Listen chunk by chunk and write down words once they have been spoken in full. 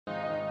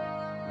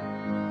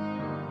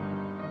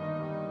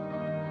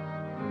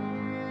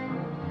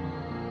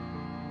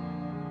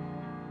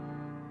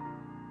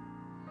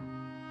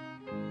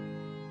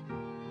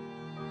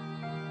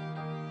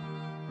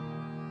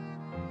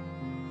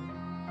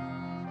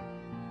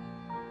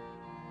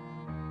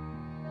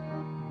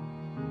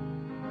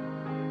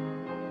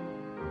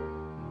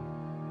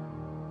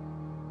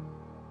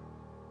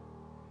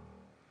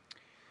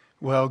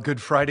Well,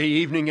 Good Friday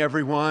evening,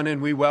 everyone,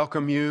 and we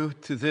welcome you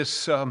to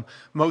this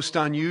most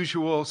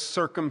unusual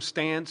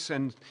circumstance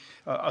and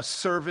a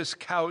service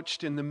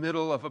couched in the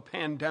middle of a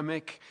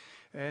pandemic,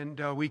 and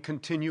we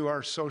continue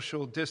our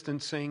social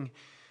distancing.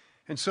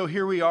 And so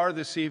here we are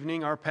this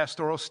evening. Our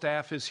pastoral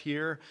staff is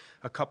here.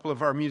 A couple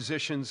of our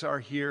musicians are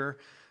here.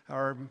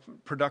 Our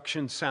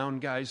production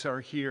sound guys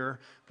are here,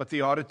 but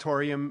the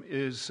auditorium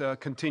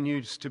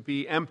continues to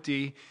be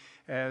empty,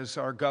 as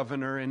our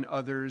governor and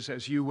others,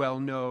 as you well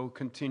know,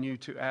 continue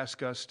to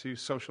ask us to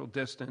social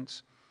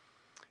distance.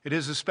 It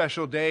is a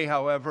special day,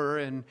 however,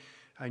 and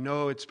I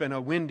know it's been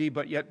a windy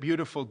but yet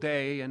beautiful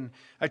day, and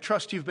I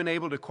trust you've been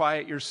able to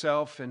quiet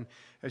yourself, and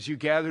as you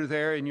gather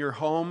there in your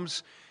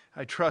homes,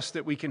 I trust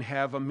that we can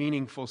have a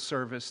meaningful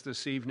service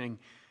this evening.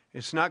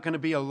 It's not going to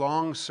be a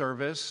long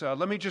service.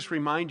 Let me just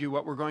remind you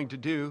what we're going to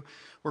do.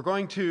 We're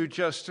going to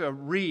just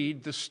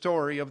read the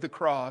story of the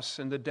cross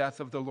and the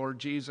death of the Lord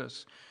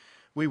Jesus.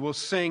 We will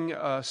sing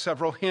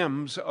several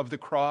hymns of the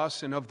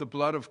cross and of the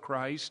blood of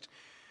Christ.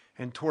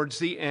 And towards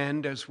the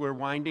end, as we're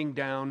winding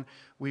down,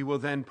 we will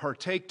then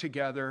partake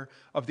together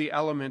of the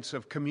elements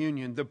of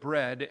communion, the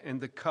bread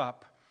and the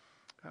cup.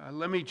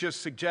 Let me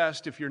just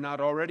suggest, if you're not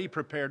already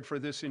prepared for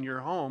this in your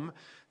home,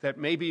 that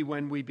maybe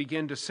when we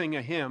begin to sing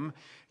a hymn,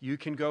 you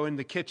can go in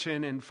the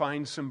kitchen and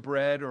find some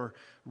bread or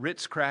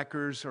Ritz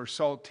crackers or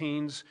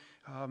saltines.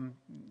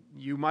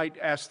 You might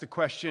ask the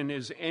question,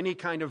 is any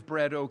kind of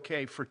bread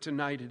okay? For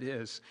tonight it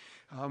is.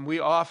 We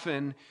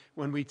often,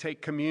 when we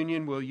take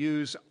communion, will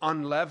use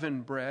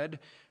unleavened bread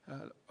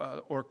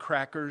or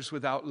crackers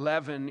without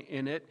leaven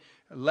in it.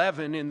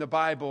 Leaven in the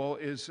Bible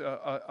is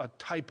a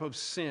type of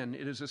sin.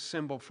 It is a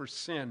symbol for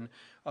sin.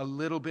 A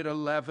little bit of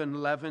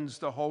leaven leavens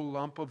the whole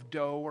lump of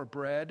dough or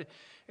bread,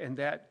 and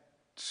that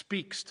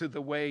speaks to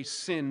the way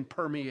sin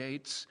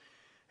permeates.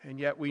 And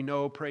yet we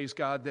know, praise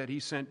God, that He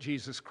sent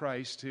Jesus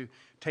Christ to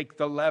take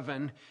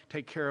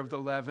care of the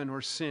leaven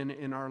or sin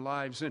in our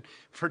lives. And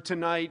for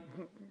tonight,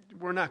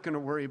 we're not going to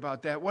worry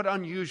about that. What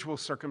unusual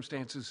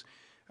circumstances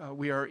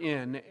we are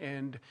in.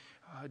 And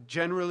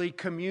generally,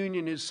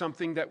 communion is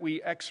something that we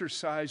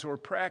exercise or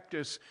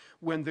practice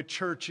when the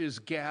church is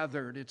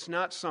gathered. It's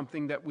not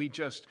something that we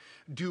just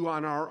do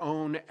on our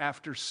own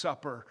after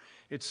supper.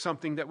 It's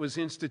something that was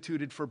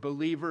instituted for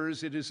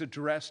believers. It is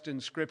addressed in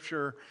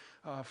Scripture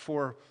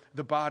for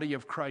the body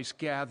of Christ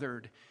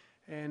gathered.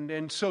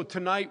 And so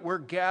tonight we're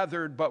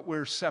gathered, but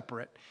we're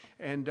separate.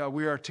 And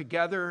we are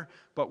together,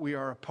 but we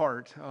are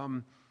apart.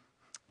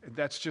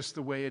 That's just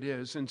the way it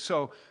is. And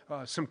so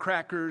some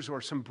crackers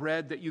or some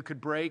bread that you could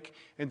break,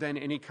 and then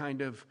any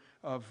kind of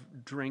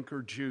drink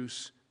or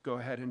juice, go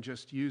ahead and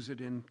just use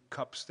it in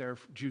cups there,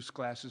 juice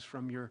glasses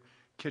from your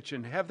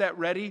kitchen. Have that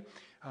ready,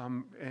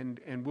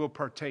 and we'll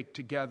partake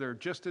together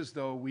just as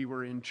though we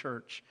were in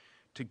church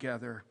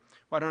together.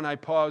 Why don't I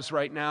pause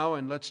right now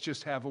and let's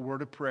just have a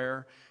word of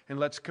prayer and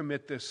let's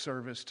commit this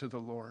service to the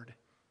Lord.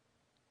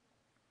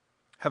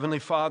 Heavenly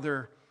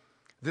Father,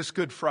 this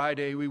Good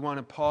Friday, we want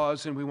to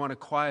pause and we want to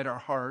quiet our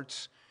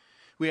hearts.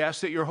 We ask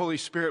that your Holy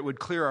Spirit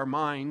would clear our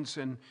minds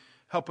and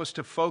help us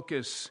to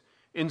focus.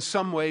 In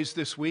some ways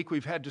this week,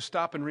 we've had to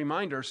stop and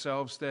remind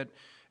ourselves that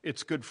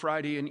it's Good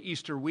Friday and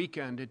Easter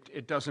weekend.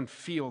 It doesn't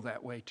feel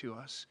that way to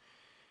us.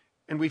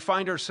 And we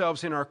find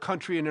ourselves in our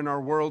country and in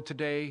our world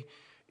today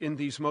in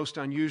these most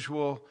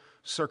unusual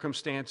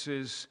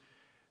circumstances,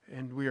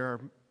 and we are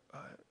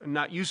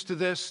not used to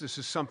this. This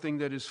is something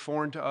that is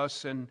foreign to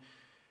us, and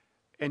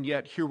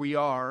yet here we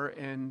are,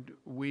 and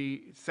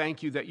we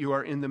thank you that you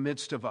are in the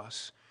midst of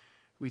us.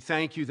 We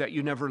thank you that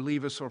you never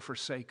leave us or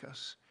forsake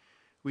us.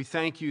 We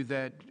thank you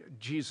that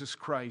Jesus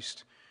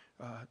Christ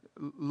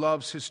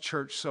loves his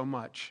church so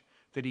much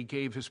that he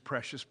gave his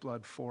precious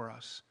blood for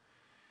us.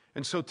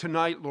 And so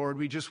tonight, Lord,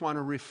 we just want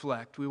to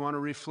reflect. We want to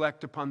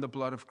reflect upon the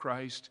blood of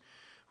Christ.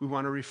 We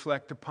want to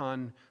reflect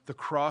upon the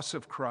cross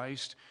of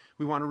Christ.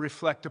 We want to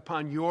reflect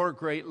upon your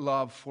great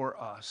love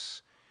for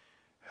us.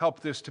 Help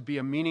this to be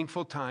a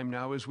meaningful time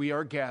now as we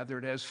are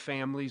gathered as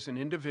families and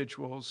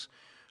individuals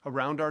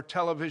around our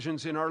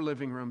televisions in our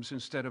living rooms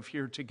instead of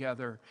here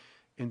together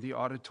in the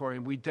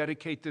auditorium. We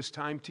dedicate this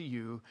time to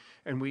you,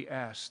 and we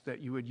ask that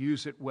you would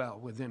use it well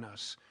within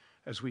us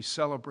as we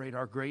celebrate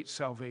our great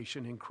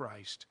salvation in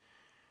Christ.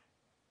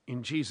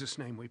 In Jesus'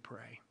 name we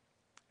pray.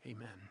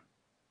 Amen.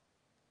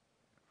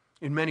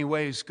 In many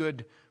ways,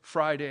 Good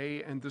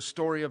Friday and the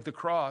story of the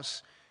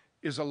cross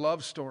is a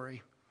love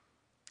story.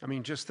 I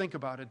mean, just think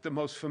about it. The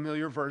most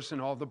familiar verse in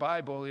all the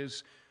Bible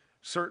is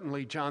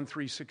certainly John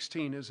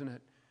 3:16, isn't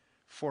it?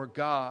 For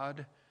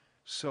God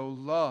so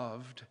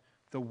loved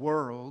the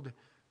world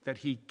that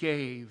he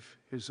gave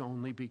his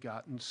only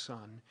begotten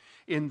Son.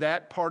 In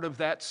that part of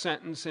that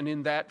sentence and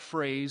in that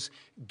phrase,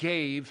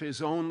 gave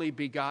his only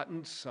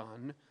begotten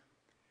Son,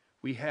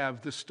 we have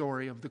the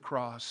story of the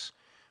cross.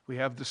 We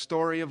have the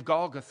story of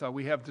Golgotha.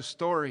 We have the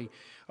story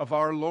of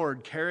our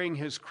Lord carrying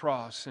his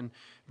cross and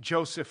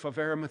Joseph of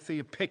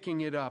Arimathea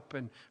picking it up,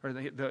 or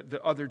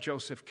the other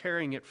Joseph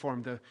carrying it for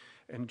him,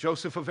 and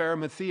Joseph of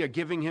Arimathea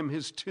giving him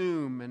his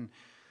tomb.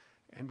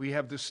 And we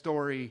have the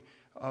story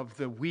of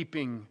the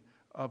weeping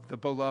of the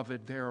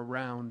beloved there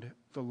around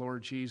the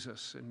Lord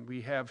Jesus. And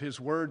we have his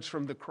words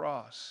from the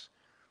cross.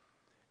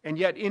 And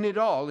yet in it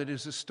all, it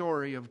is a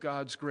story of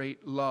God's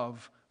great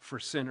love for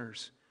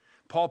sinners.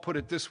 Paul put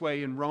it this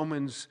way in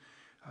Romans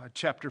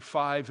chapter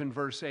 5 and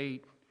verse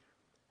 8,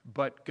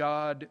 but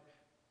God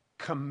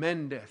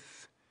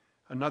commendeth.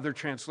 Another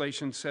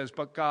translation says,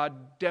 but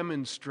God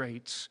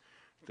demonstrates.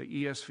 The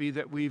ESV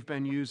that we've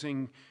been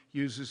using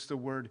uses the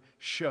word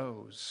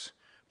shows.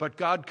 But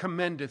God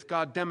commendeth,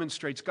 God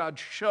demonstrates, God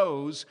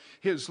shows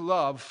his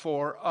love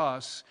for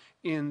us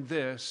in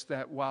this,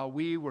 that while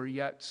we were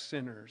yet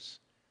sinners,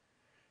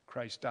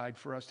 Christ died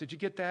for us. Did you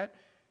get that?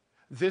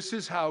 This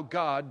is how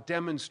God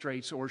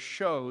demonstrates or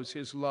shows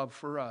his love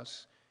for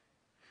us,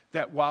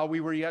 that while we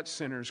were yet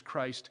sinners,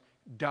 Christ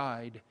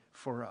died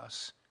for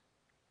us.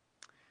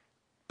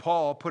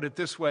 Paul put it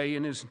this way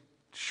in his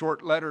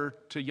short letter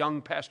to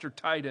young Pastor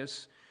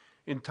Titus,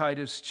 in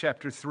Titus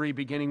chapter 3,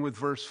 beginning with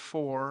verse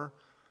 4.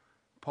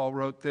 Paul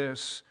wrote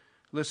this.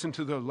 Listen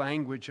to the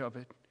language of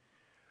it.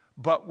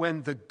 But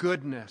when the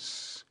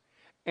goodness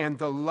and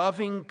the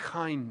loving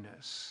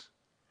kindness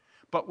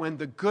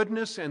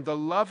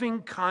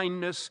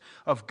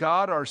of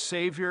God our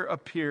Savior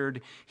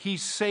appeared, he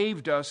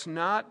saved us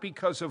not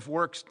because of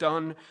works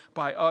done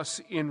by us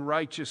in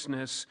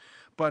righteousness,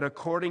 but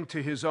according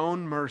to his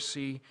own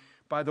mercy,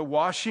 by the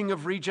washing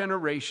of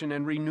regeneration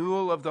and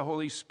renewal of the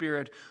Holy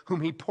Spirit,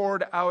 whom he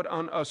poured out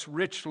on us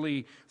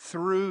richly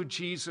through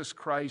Jesus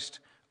Christ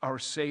our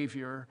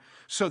Savior,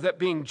 so that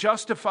being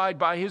justified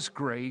by his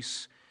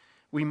grace,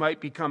 we might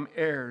become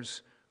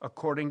heirs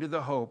according to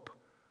the hope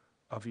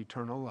of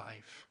eternal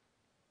life.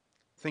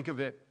 Think of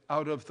it,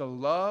 out of the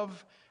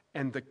love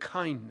and the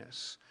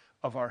kindness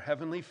of our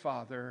Heavenly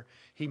Father,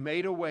 he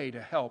made a way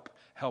to help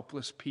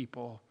helpless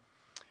people.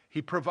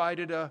 He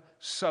provided a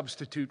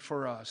substitute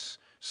for us,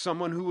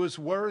 someone who was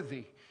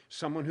worthy,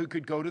 someone who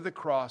could go to the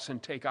cross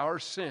and take our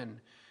sin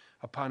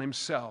upon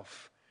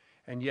himself.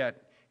 And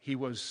yet he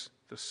was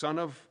the Son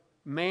of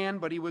Man,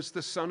 but he was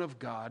the Son of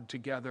God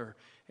together.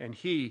 And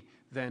he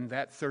then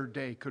that third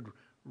day could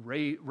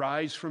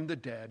rise from the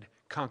dead,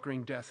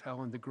 conquering death,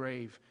 hell, and the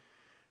grave.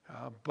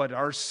 But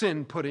our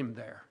sin put him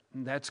there.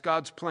 And that's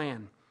God's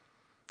plan.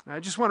 I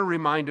just want to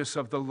remind us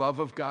of the love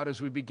of God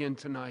as we begin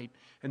tonight,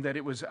 and that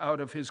it was out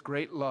of his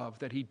great love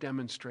that he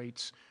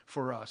demonstrates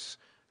for us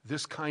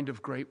this kind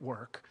of great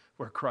work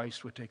where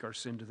Christ would take our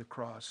sin to the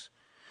cross.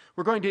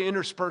 We're going to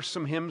intersperse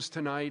some hymns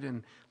tonight,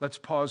 and let's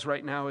pause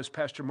right now as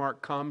Pastor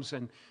Mark comes,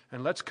 and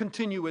let's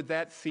continue with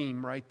that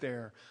theme right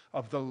there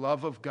of the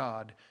love of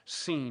God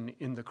seen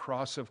in the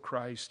cross of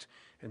Christ,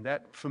 and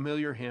that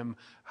familiar hymn,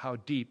 How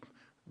Deep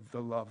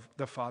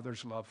the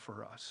Father's Love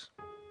for Us.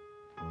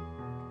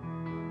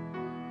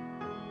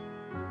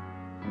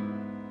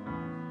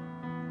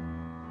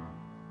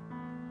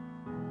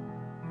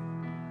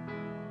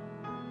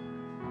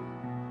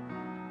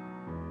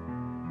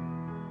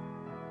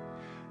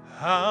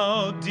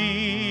 How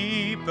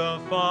deep the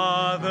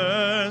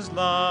Father's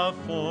love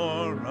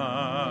for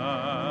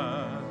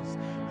us,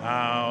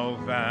 how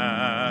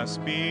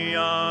vast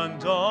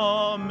beyond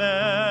all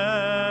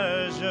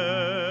measure,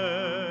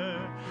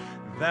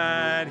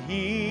 that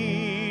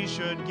he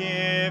should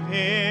give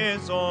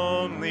his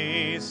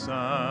only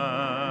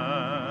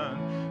Son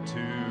to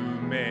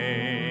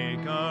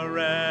make a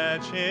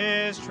wretch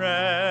his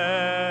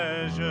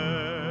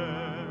treasure.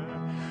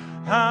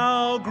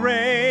 How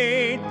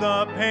great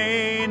the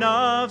pain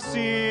of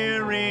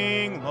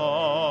searing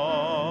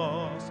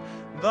loss,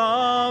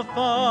 the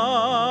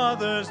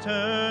Father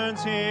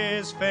turns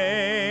his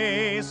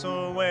face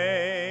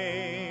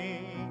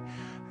away,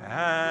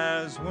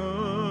 as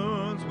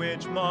wounds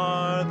which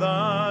mar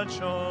the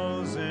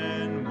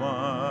chosen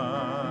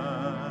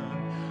one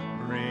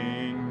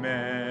bring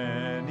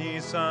many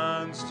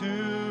sons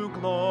to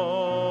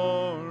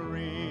glory.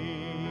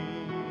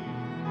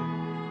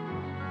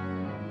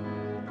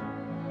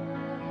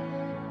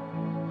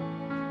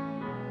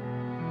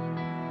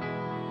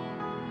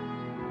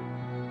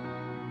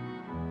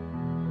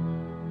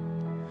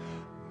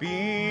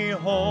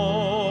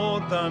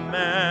 Behold the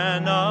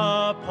man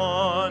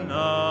upon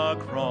a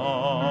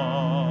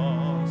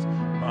cross,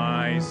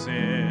 my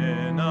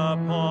sin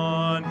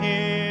upon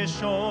his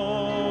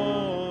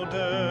shoulders.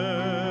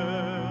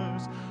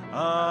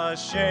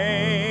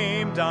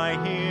 Ashamed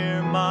I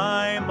hear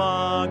my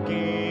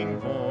mocking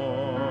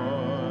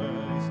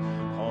voice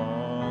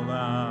call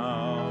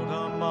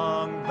out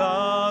among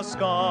the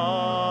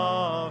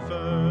scoffers.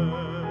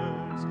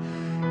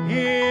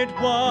 It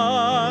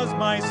was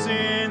my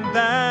sin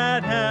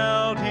that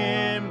held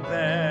him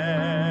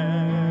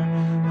there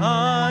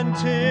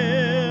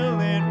until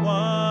it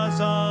was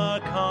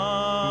accomplished.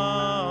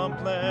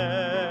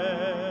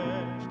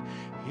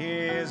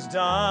 His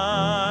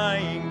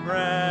dying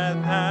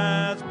breath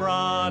has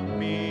brought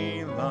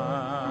me life.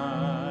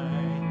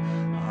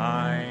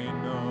 I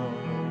know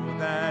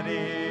that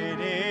it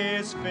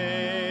is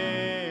finished.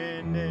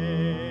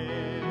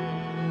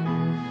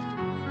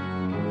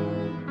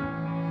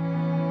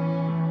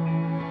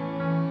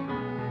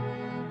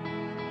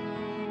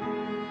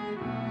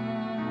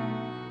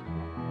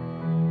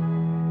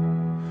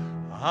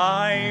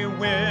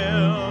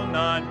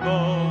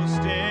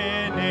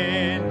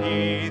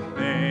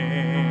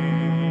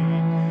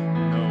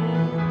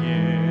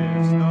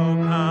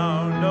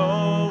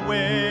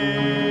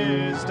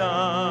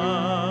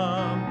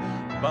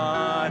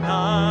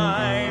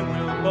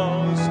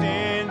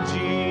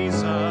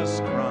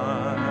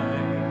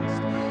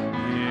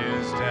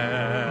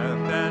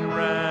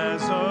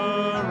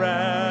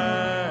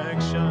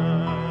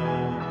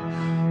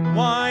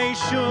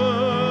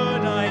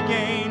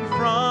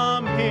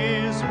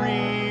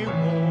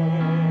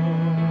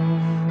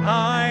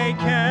 I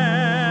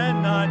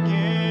cannot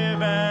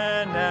give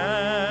an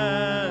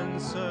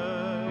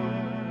answer,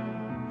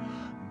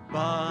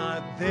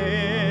 but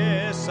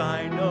this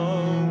I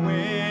know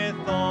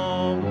with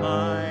all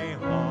my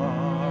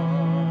heart: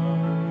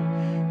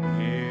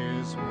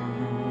 His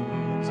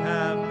wounds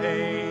have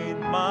paid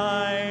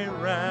my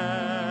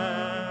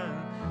ransom.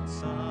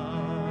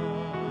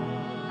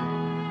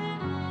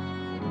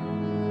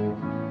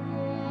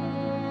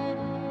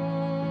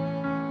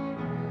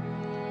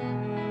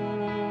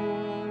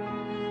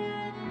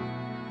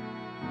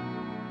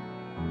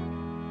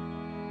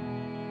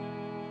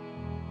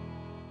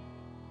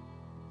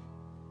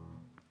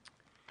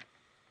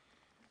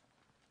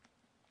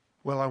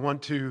 Well, I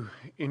want to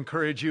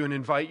encourage you and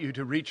invite you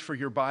to reach for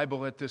your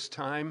Bible at this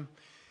time.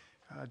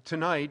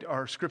 Tonight,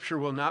 our scripture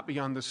will not be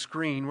on the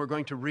screen. We're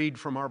going to read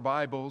from our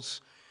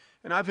Bibles.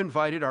 And I've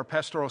invited our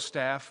pastoral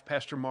staff,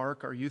 Pastor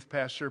Mark, our youth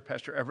pastor,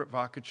 Pastor Everett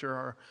Vakacher,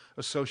 our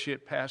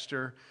associate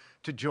pastor,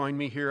 to join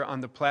me here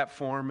on the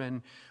platform.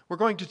 And we're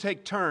going to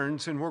take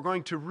turns and we're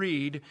going to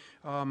read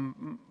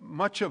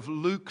much of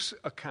Luke's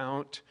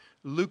account,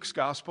 Luke's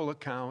gospel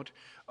account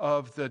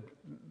of the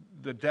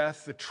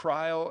death, the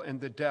trial,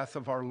 and the death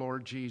of our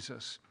Lord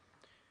Jesus.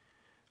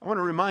 I want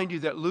to remind you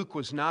that Luke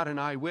was not an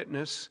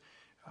eyewitness.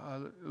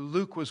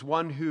 Luke was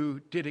one who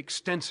did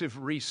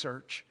extensive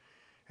research,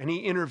 and he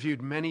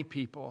interviewed many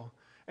people.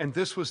 And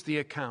this was the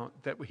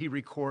account that he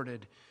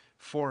recorded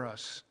for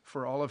us,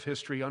 for all of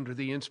history, under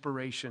the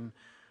inspiration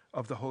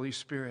of the Holy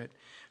Spirit.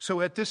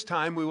 So at this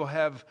time, we will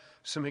have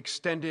some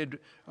extended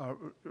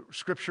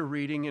scripture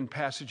reading and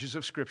passages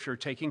of scripture,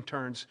 taking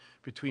turns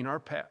between our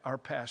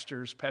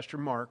pastors. Pastor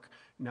Mark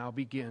now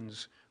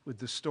begins with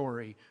the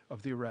story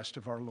of the arrest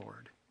of our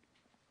Lord.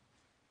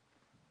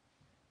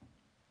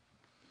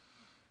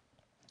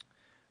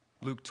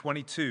 Luke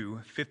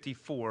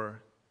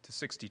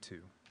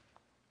 22:54-62.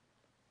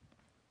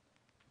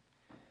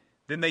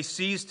 Then they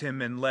seized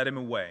him and led him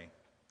away,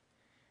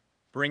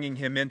 bringing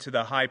him into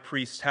the high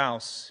priest's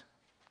house,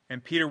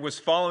 and Peter was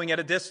following at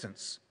a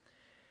distance.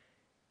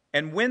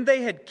 And when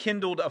they had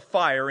kindled a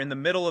fire in the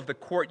middle of the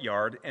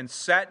courtyard and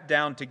sat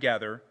down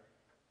together,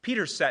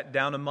 Peter sat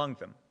down among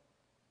them.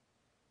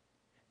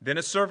 Then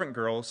a servant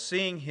girl,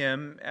 seeing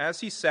him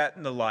as he sat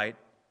in the light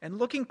and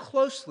looking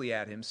closely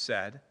at him,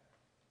 said,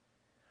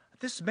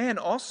 "This man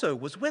also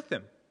was with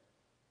him."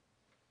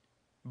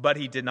 But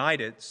he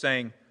denied it,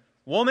 saying,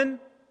 "Woman,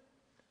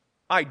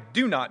 I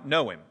do not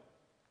know him."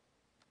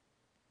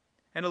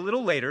 And a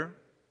little later,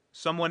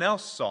 someone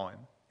else saw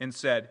him and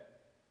said,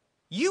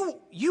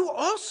 You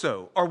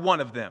also are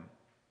one of them."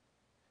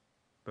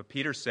 But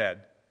Peter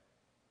said,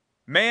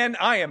 "Man,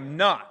 I am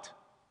not."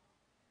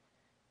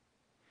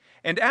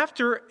 And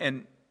after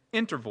an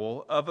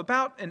interval of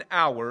about an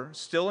hour,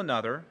 still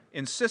another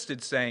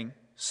insisted, saying,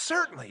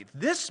 "Certainly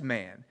this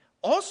man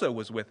also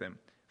was with him,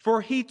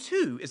 for he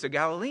too is a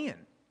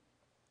Galilean."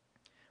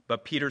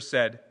 But Peter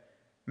said,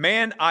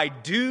 "Man, I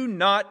do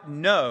not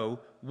know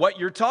what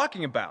you're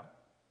talking about."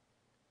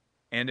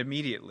 And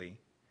immediately,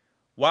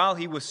 while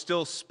he was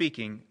still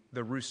speaking,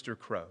 the rooster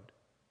crowed.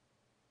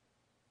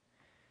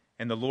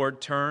 And the Lord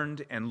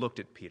turned and looked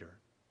at Peter.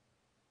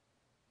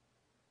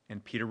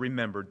 And Peter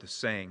remembered the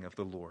saying of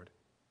the Lord,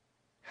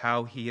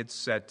 how he had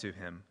said to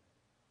him,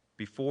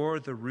 "Before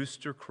the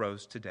rooster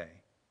crows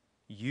today,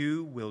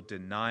 you will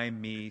deny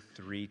me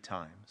 3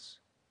 times."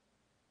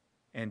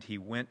 And he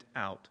went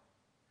out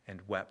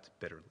and wept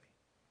bitterly.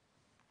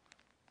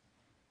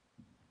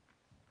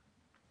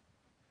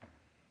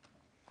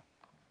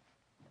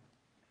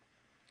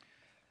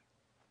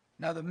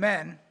 Now the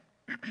men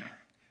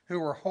who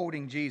were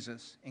holding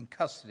Jesus in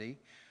custody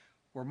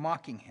were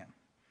mocking him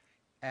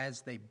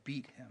as they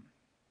beat him.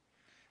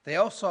 They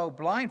also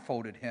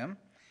blindfolded him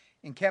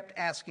and kept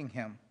asking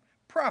him,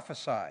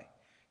 "Prophesy,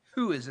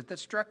 who is it that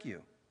struck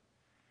you?"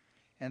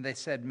 And they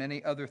said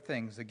many other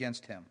things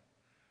against him,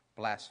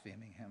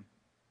 blaspheming him.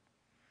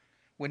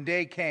 When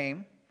day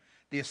came,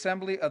 the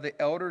assembly of the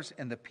elders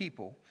and the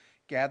people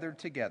gathered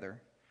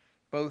together,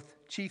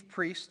 both chief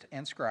priests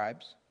and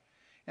scribes,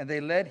 and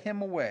they led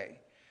him away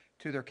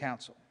to their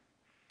council.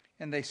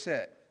 And they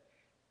said,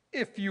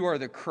 "If you are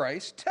the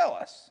Christ, tell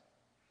us."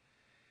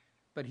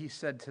 But he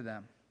said to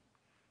them,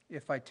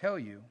 "If I tell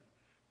you,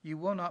 you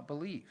will not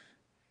believe.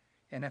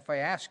 And if I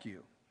ask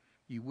you,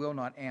 you will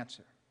not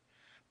answer.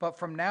 But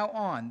from now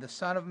on, the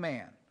Son of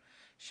Man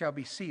shall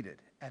be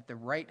seated at the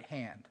right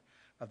hand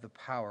of the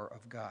power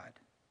of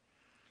God."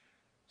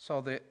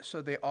 So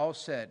they all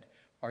said,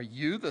 "Are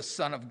you the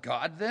Son of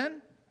God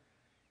then?"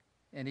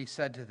 And he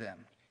said to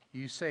them,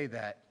 "You say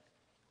that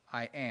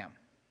I am."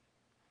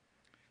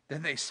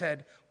 Then they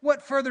said,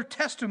 "What further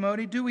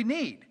testimony do we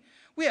need?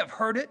 We have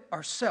heard it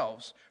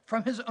ourselves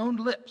from his own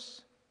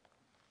lips."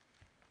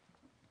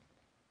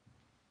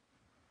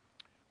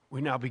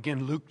 We now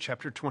begin Luke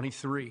chapter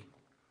 23.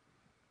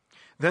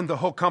 Then the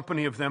whole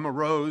company of them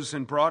arose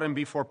and brought him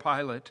before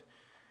Pilate.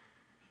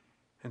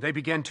 And they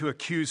began to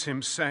accuse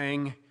him,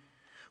 saying,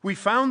 "We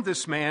found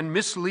this man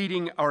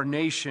misleading our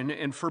nation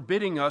and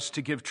forbidding us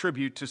to give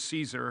tribute to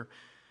Caesar,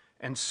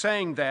 and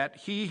saying that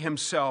he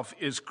himself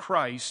is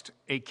Christ,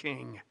 a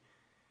king.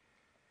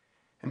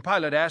 And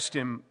Pilate asked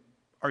him,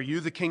 "Are you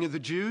the king of the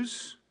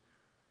Jews?"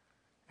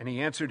 And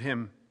he answered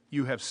him,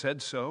 "You have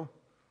said so."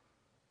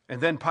 And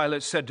then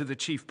Pilate said to the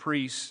chief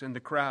priests and the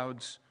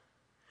crowds,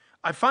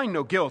 "I find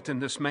no guilt in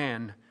this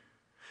man."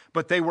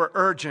 But they were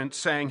urgent,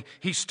 saying,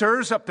 "He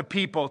stirs up the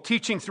people,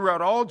 teaching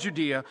throughout all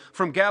Judea,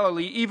 from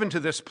Galilee even to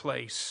this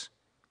place."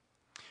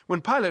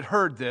 When Pilate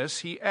heard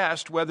this, he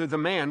asked whether the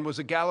man was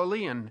a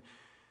Galilean.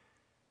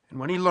 And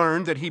when he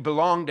learned that he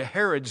belonged to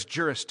Herod's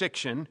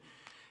jurisdiction,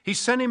 he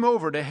sent him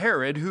over to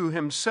Herod, who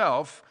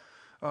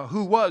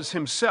was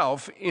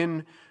himself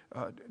in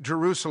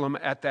Jerusalem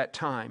at that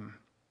time.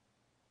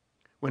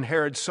 When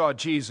Herod saw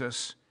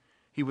Jesus,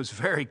 he was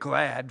very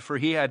glad, for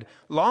he had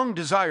long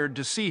desired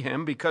to see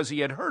him because he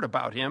had heard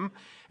about him,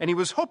 and he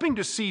was hoping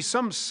to see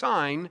some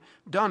sign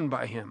done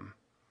by him.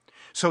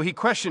 So he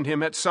questioned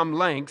him at some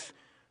length,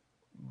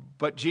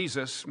 but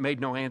Jesus made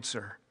no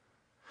answer.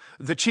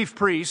 The chief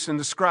priests and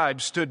the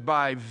scribes stood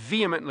by,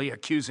 vehemently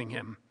accusing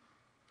him.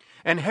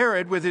 And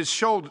Herod, with his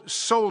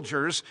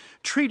soldiers,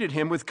 treated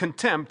him with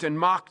contempt and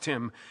mocked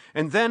him.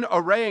 And then,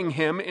 arraying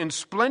him in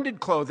splendid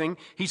clothing,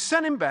 he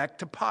sent him back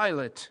to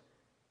Pilate.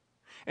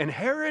 And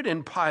Herod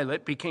and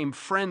Pilate became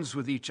friends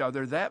with each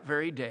other that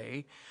very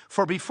day,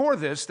 for before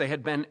this they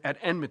had been at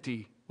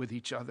enmity with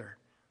each other.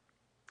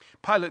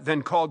 Pilate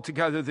then called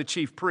together the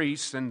chief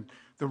priests and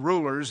the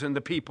rulers and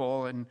the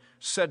people and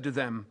said to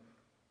them,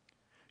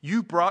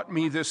 "You brought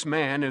me this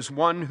man as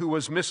one who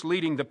was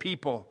misleading the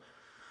people.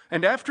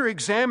 And after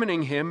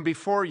examining him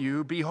before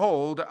you,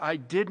 behold, I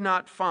did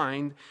not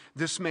find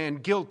this man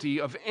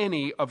guilty of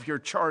any of your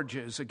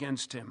charges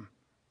against him.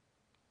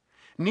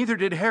 Neither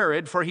did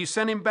Herod, for he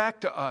sent him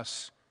back to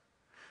us.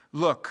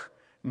 Look,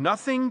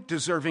 nothing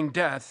deserving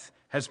death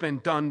has been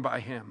done by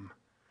him.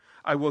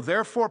 I will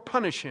therefore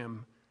punish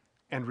him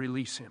and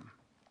release him."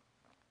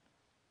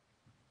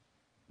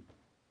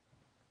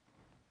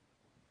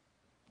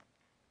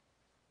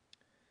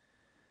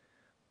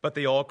 But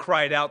they all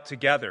cried out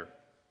together,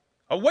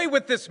 "Away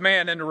with this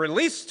man and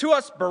release to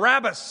us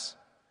Barabbas!"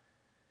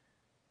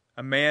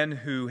 A man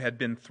who had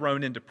been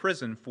thrown into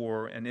prison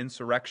for an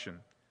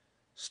insurrection,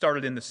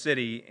 started in the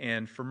city,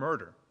 and for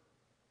murder.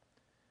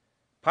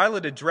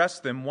 Pilate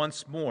addressed them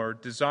once more,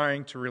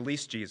 desiring to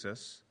release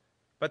Jesus,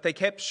 but they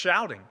kept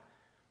shouting,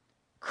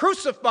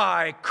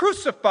 "Crucify!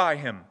 Crucify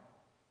him!"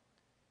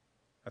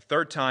 A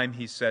third time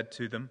he said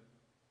to them,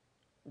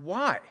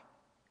 "Why?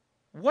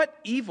 What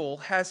evil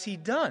has he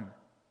done?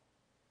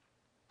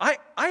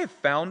 I have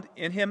found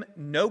in him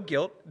no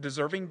guilt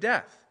deserving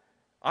death.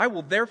 I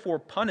will therefore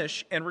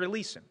punish and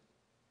release him."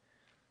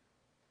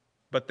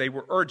 But they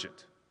were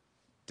urgent,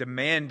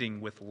 demanding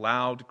with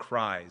loud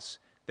cries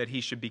that he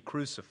should be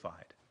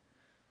crucified.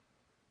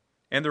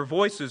 And their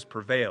voices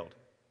prevailed.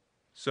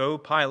 So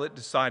Pilate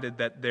decided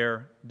that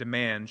their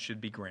demand should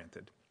be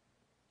granted.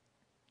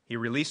 He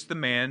released the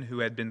man who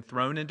had been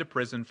thrown into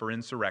prison for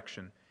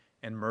insurrection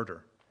and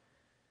murder,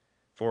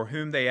 for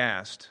whom they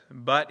asked,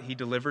 but he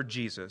delivered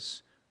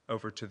Jesus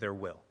over to their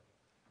will.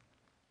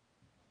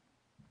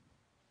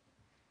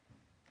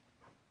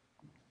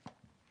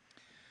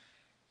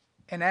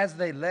 And as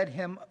they led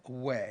him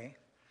away,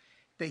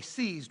 they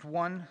seized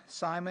one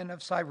Simon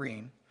of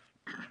Cyrene,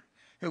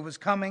 who was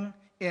coming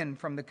in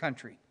from the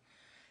country,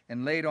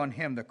 and laid on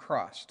him the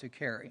cross to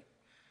carry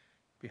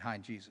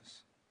behind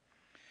Jesus.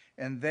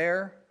 And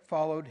there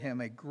followed him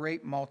a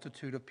great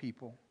multitude of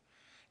people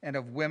and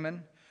of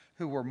women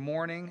who were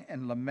mourning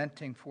and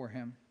lamenting for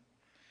him.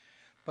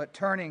 But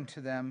turning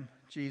to them,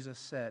 Jesus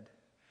said,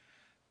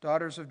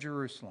 "Daughters of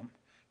Jerusalem,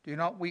 do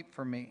not weep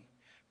for me,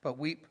 but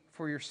weep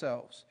for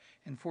yourselves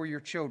and for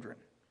your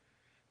children.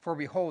 For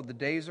behold, the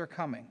days are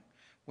coming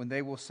when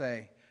they will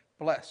say,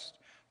 'Blessed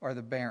are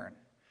the barren,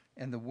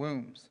 and the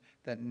wombs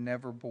that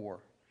never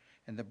bore,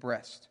 and the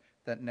breasts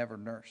that never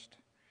nursed.'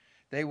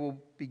 They will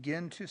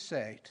begin to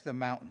say to the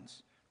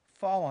mountains,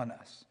 'Fall on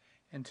us,'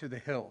 and to the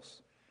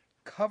hills,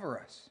 'Cover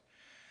us.'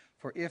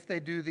 For if they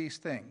do these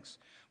things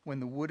when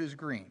the wood is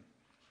green,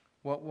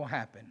 what will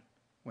happen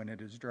when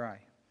it is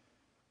dry?"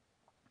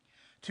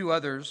 2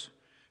 others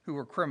who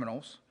were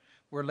criminals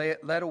were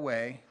led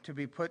away to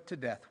be put to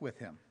death with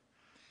him.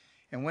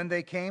 And when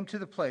they came to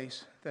the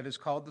place that is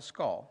called the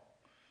Skull,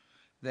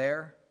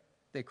 there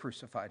they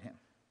crucified him.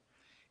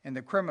 And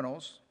the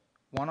criminals,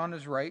 one on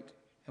his right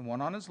and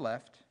one on his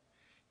left.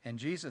 And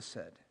Jesus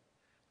said,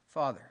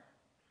 "Father,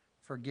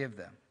 forgive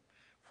them,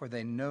 for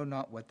they know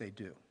not what they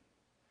do."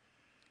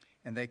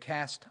 And they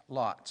cast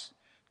lots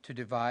to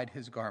divide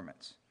his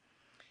garments.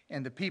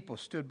 And the people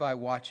stood by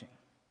watching.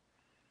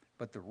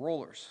 But the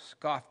rulers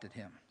scoffed at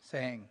him,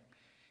 saying,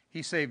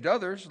 "He saved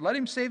others, let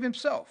him save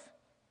himself,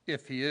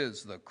 if he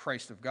is the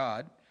Christ of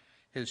God,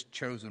 his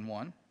chosen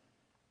one."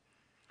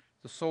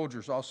 The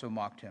soldiers also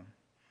mocked him,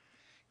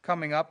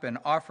 coming up and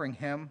offering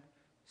him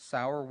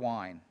sour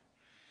wine,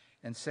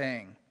 and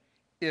saying,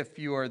 "If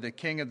you are the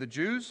king of the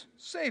Jews,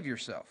 save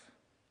yourself."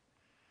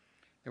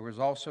 There was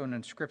also an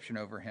inscription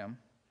over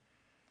him,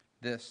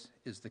 "This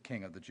is the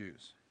King of the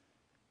Jews."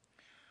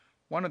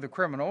 One of the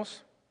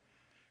criminals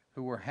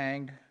who were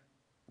hanged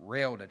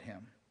railed at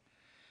him,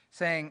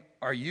 saying,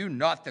 "Are you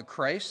not the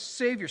Christ?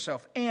 Save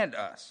yourself and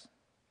us."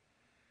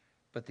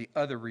 But the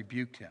other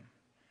rebuked him,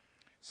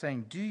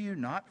 saying, "Do you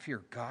not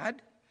fear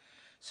God,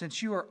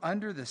 since you are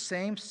under the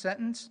same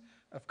sentence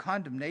of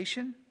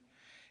condemnation?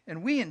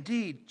 And we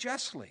indeed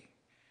justly,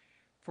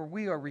 for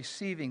we are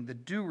receiving the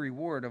due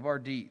reward of our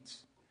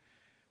deeds.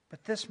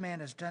 But this man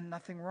has done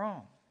nothing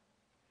wrong."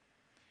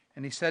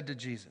 And he said to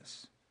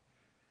Jesus,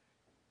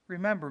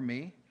 "Remember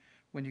me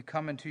when you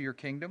come into your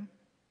kingdom."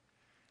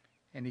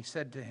 And he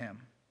said to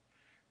him,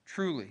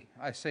 "Truly,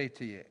 I say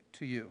to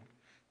you,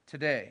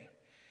 today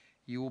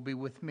you will be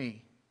with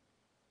me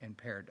in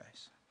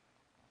paradise."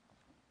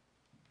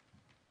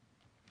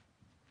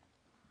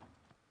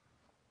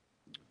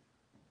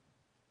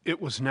 It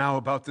was now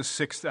about the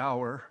 6th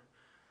hour.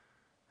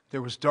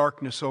 There was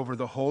darkness over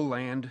the whole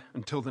land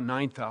until the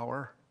 9th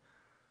hour,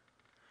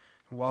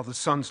 while the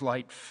sun's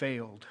light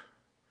failed.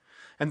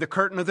 And the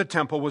curtain of the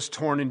temple was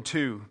torn in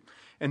two.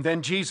 And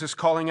then Jesus,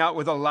 calling out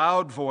with a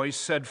loud voice,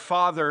 said,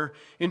 "Father,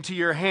 into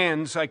your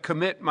hands I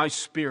commit my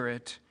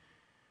spirit."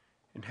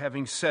 And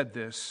having said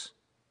this,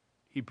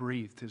 he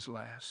breathed his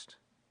last.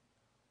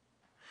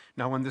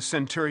 Now when the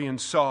centurion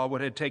saw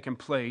what had taken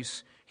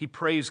place, he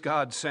praised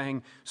God,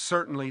 saying,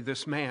 "Certainly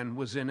this man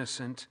was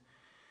innocent."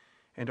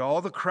 And all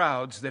the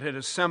crowds that had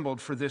assembled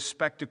for this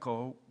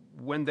spectacle,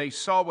 when they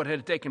saw what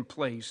had taken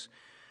place,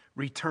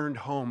 returned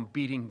home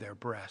beating their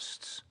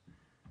breasts.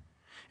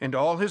 And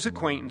all his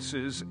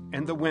acquaintances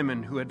and the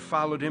women who had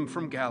followed him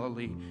from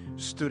Galilee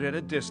stood at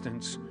a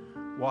distance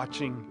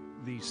watching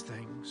these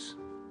things.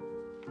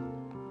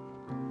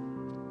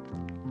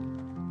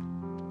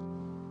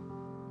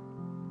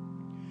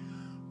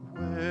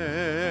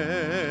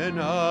 When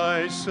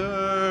I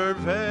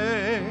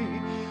survey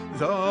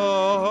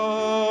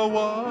the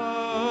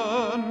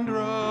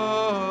wondrous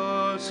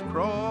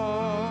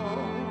cross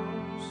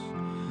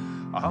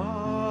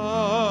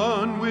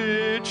on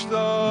which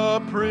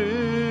the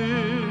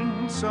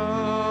Prince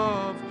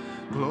of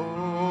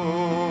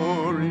Glory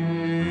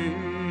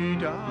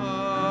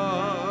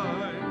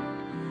died,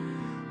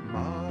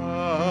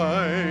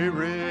 my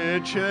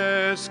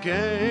richest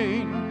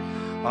gain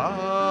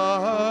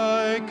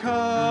I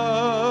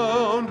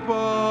count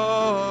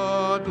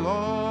but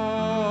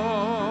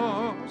loss,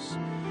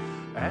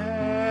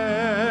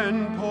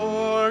 and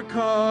pour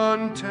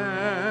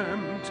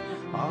contempt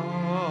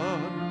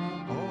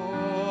on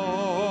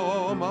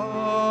all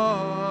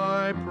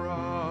my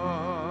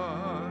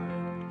pride.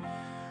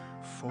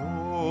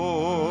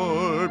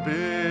 Forbid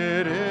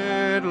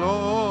it,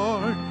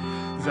 Lord,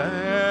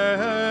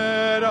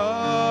 that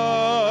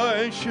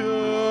I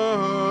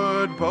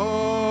should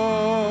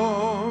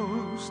boast,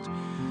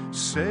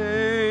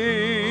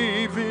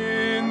 save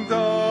in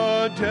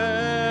the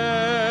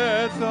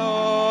death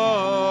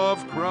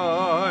of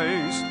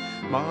Christ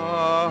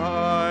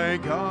my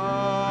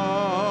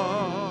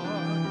God.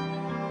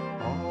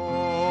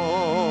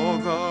 All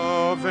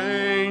the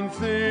vain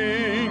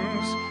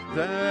things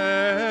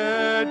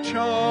that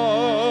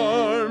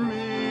charm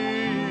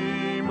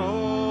me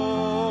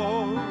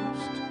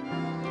most,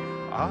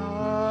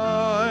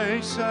 I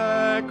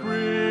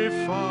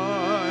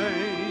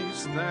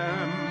sacrifice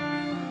them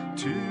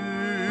to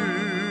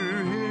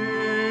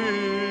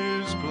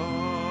his blood.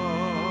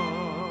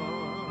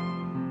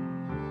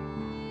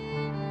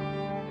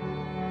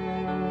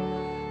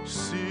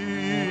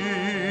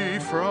 See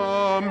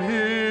from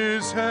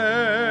his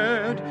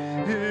head,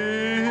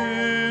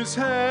 his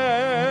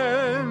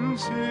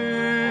hands,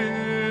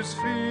 his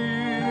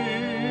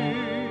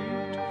feet,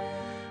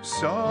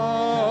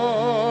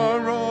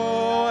 sorrow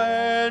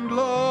and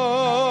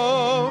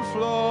love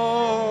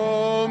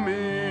flow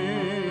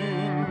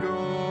mingled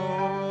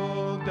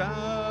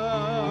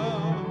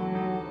down.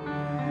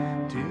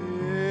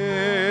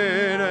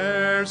 Did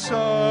e'er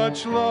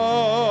such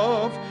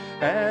love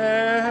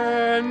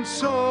and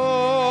sorrow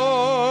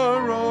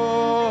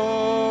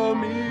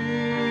meet,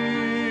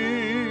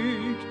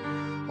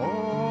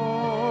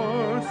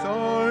 or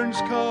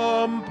thorns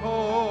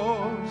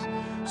compose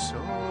so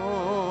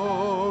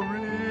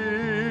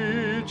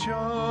rich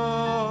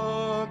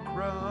a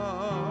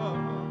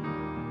crown?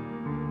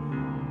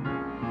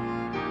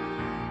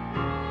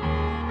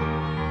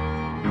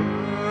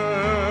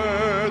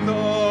 Were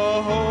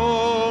the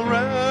whole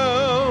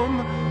realm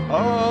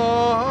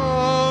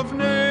of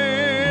nature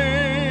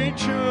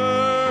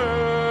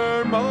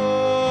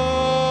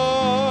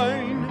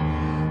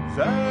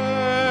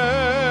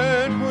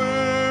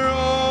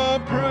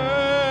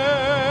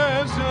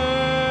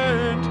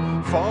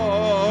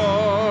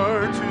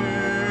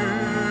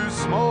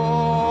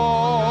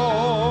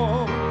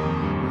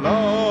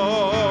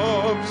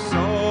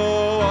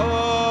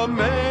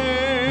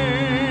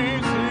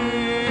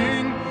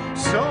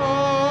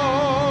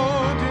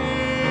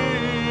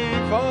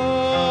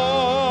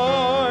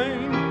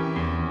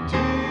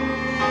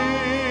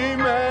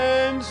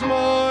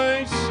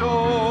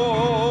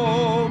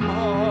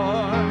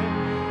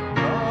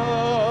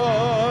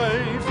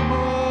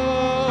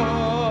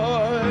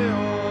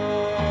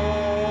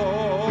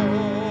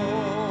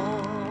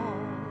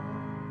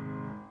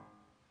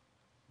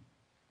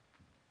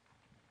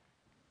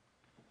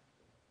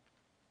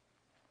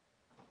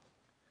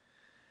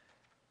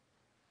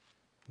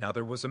Now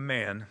there was a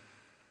man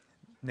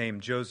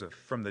named Joseph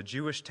from the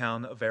Jewish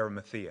town of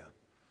Arimathea.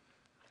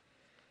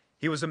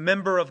 He was a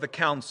member of the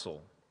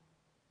council,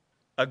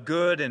 a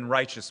good and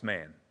righteous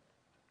man,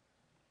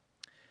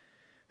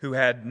 who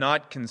had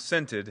not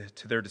consented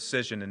to their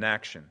decision and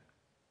action.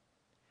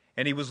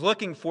 And he was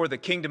looking for the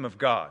kingdom of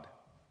God.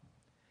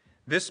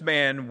 This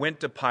man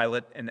went to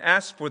Pilate and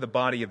asked for the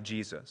body of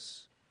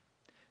Jesus.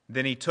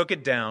 Then he took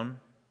it down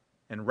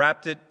and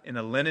wrapped it in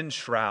a linen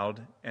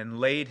shroud and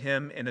laid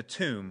him in a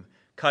tomb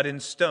cut in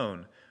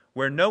stone,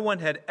 where no one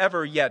had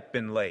ever yet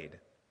been laid.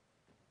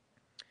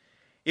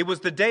 It was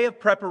the day of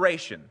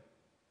preparation,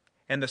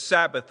 and the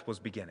Sabbath was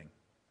beginning.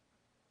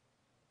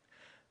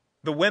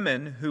 The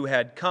women who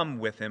had come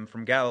with him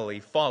from Galilee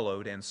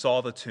followed and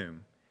saw the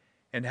tomb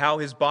and how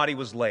his body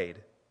was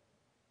laid.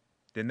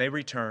 Then they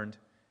returned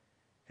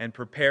and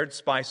prepared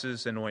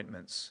spices and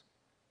ointments.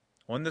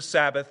 On the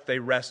Sabbath they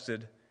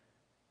rested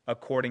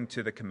according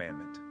to the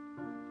commandment.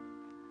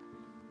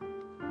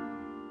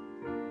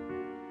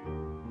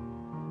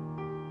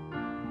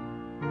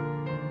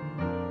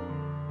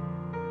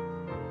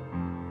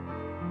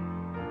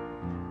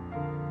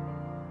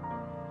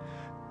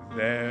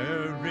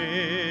 There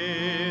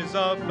is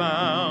a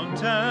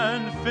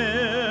fountain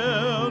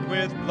filled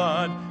with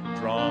blood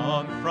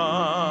drawn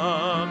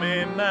from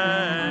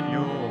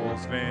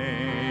Emmanuel's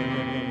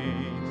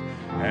veins,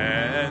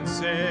 and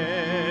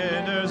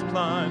sinners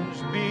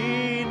plunged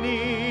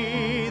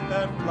beneath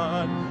that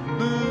flood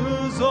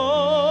lose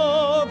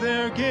all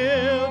their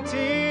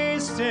guilty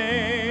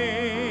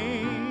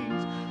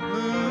stains,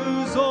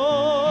 lose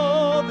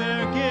all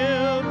their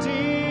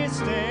guilty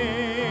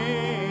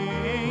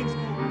stains,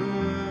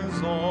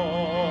 lose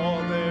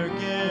all their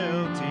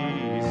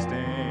guilty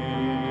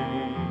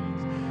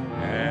stains,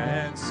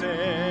 and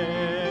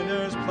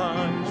sinners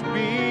plunged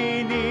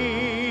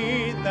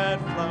beneath that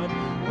flood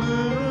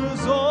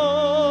lose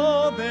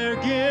all their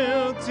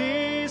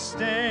guilty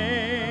stains.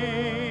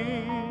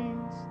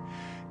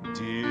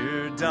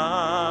 Dear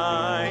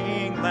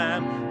dying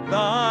Lamb,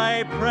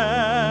 thy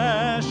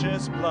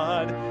precious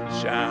blood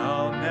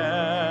shall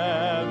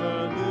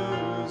never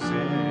lose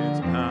its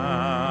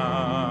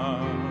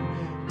power,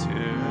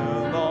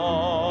 till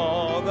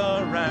all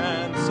the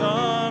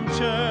ransomed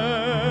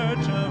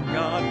church of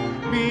God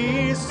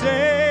be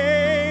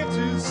saved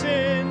to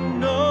sin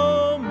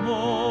no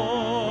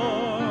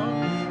more,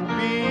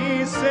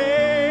 be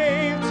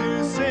saved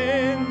to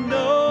sin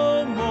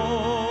no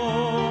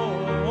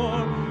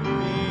more,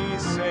 be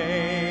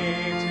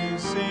saved to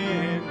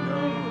sin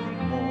no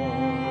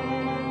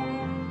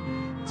more,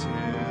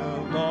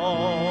 till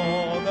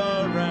all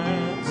the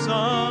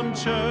ransomed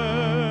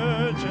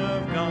church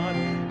of God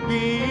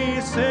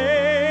be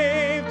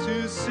saved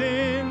to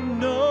sin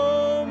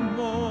no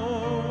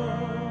more.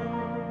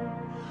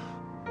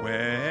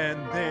 When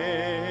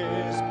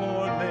this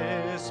poor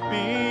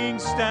lisping,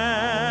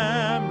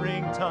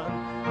 stammering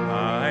tongue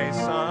lies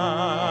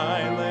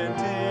silent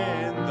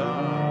in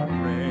the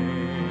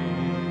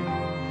grave,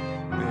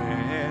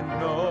 then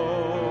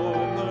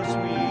nobler,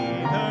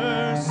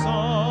 sweeter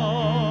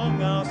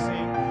song I'll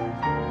sing,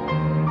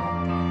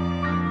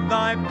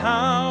 thy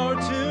power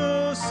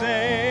to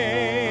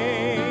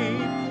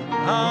save.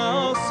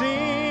 I'll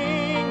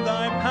sing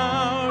thy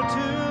power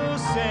to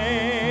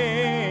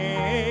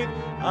save.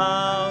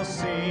 I'll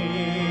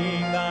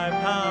sing thy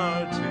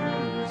power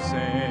to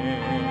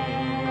save.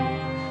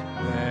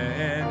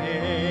 Then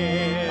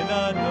in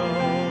a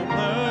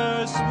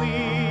nobler,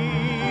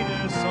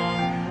 sweeter song,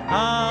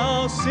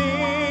 I'll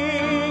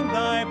sing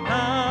thy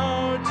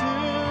power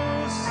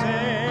to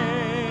save.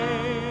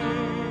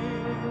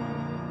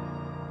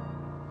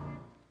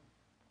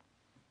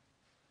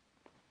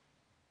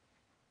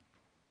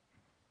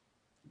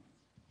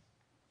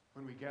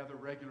 When we gather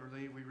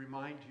regularly, we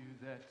remind you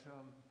that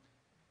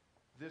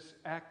this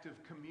act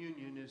of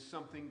communion is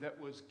something that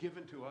was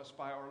given to us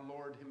by our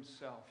Lord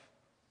himself.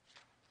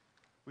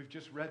 We've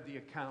just read the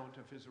account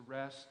of his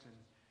arrest and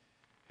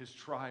his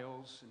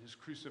trials and his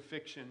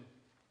crucifixion.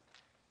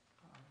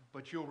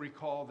 But you'll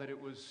recall that it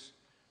was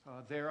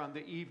there on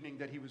the evening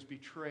that he was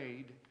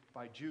betrayed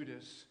by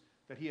Judas,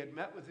 that he had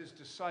met with his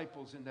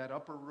disciples in that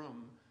upper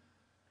room.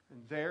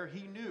 And there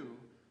he knew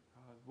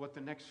what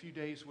the next few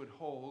days would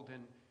hold,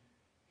 and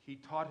he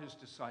taught his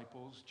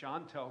disciples.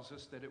 John tells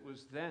us that it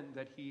was then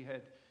that he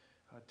had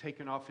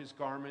taken off his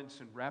garments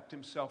and wrapped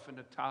himself in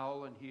a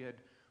towel, and he had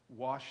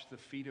washed the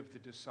feet of the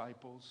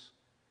disciples.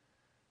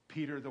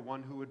 Peter, the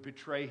one who would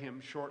betray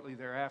him shortly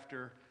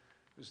thereafter,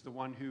 was the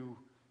one who,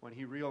 when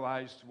he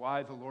realized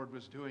why the Lord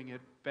was doing it,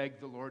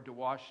 begged the Lord to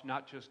wash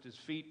not just his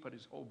feet, but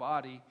his whole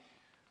body.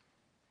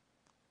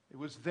 It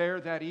was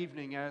there that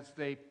evening, as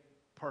they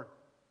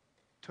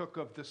partook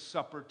of the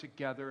supper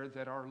together,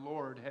 that our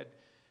Lord had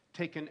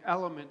taken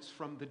elements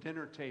from the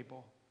dinner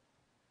table,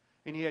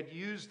 and he had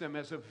used them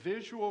as a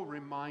visual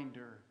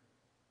reminder.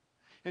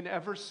 And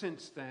ever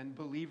since then,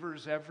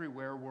 believers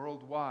everywhere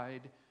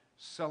worldwide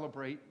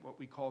celebrate what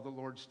we call the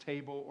Lord's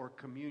table or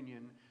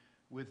communion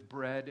with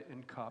bread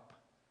and cup.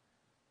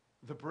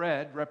 The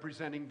bread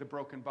representing the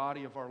broken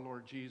body of our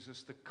Lord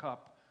Jesus, the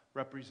cup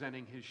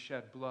representing his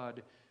shed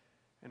blood.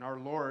 And our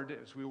Lord,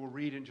 as we will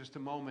read in just a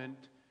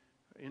moment,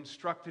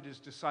 instructed his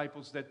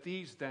disciples that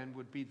these then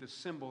would be the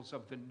symbols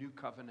of the new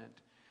covenant,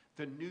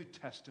 the New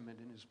Testament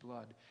in his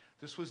blood.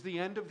 This was the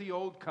end of the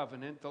old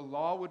covenant. The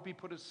law would be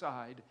put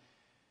aside,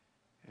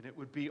 and it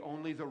would be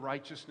only the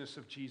righteousness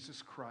of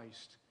Jesus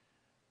Christ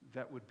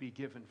that would be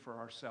given for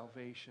our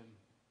salvation.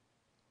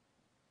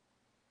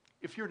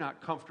 If you're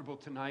not comfortable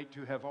tonight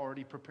to have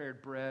already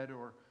prepared bread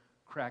or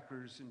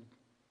crackers and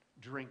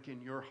drink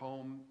in your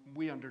home,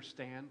 we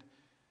understand.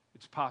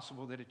 It's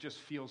possible that it just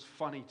feels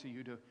funny to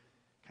you to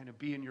kind of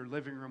be in your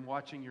living room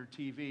watching your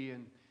TV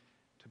and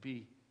to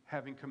be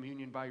having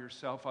communion by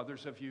yourself.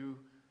 Others of you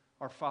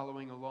are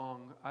following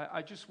along.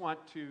 I just want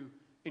to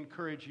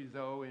encourage you,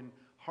 though, in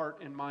heart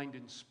and mind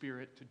and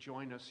spirit, to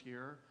join us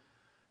here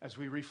as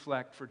we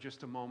reflect for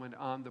just a moment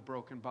on the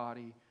broken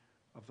body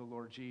of the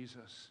Lord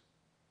Jesus.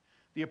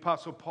 The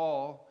Apostle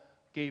Paul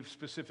gave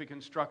specific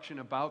instruction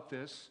about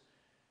this.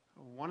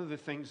 One of the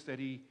things that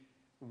he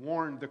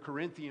warned the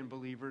Corinthian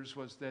believers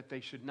was that they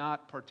should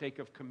not partake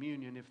of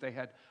communion if they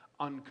had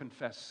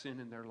unconfessed sin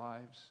in their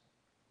lives.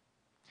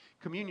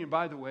 Communion,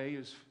 by the way,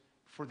 is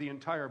for the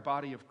entire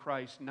body of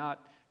Christ,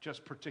 not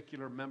just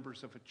particular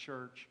members of a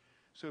church.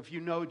 So if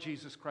you know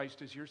Jesus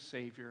Christ as your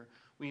Savior,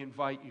 we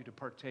invite you to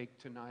partake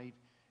tonight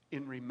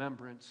in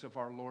remembrance of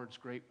our Lord's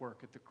great work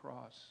at the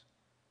cross.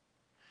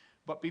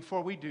 But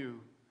before we do,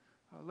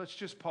 let's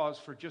just pause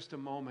for just a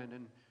moment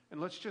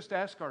and let's just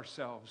ask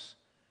ourselves,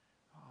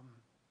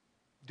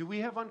 do we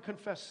have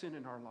unconfessed sin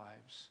in our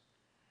lives?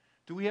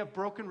 Do we have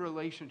broken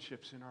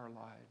relationships in our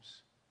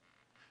lives?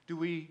 Do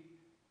we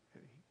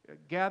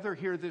gather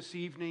here this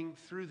evening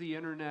through the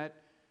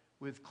internet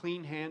with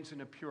clean hands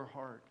and a pure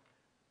heart?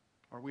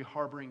 Are we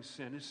harboring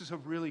sin? This is a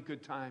really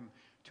good time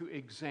to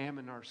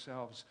examine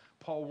ourselves.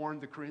 Paul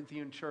warned the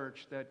Corinthian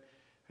church that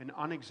an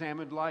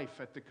unexamined life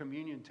at the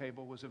communion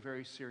table was a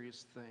very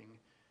serious thing,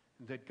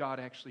 and that God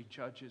actually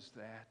judges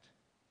that.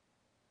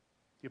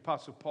 The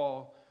Apostle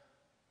Paul,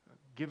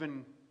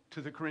 given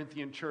to the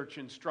Corinthian church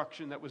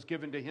instruction that was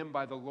given to him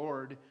by the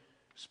Lord,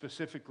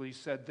 specifically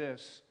said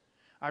this: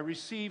 I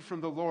received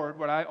from the Lord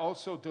what I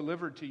also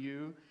delivered to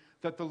you,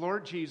 that the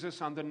Lord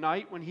Jesus, on the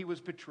night when he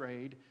was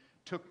betrayed,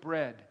 took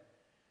bread.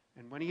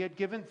 And when he had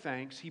given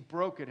thanks, he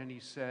broke it and he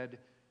said,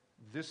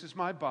 this is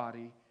my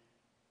body,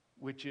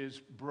 which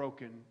is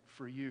broken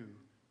for you.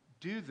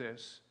 Do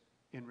this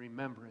in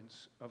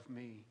remembrance of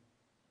me.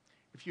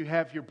 If you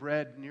have your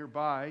bread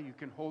nearby, you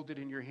can hold it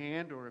in your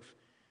hand, or if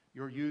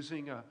you're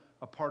using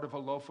a part of a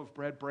loaf of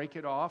bread, break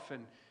it off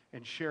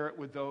and share it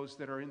with those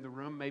that are in the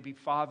room. Maybe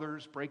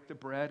fathers, break the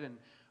bread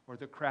or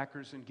the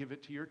crackers and give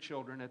it to your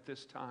children at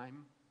this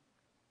time.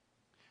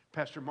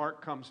 Pastor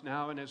Mark comes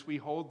now, and as we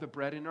hold the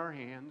bread in our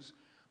hands,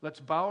 let's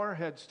bow our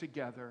heads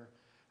together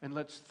and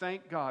let's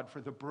thank God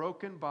for the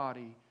broken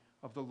body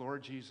of the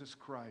Lord Jesus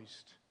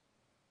Christ.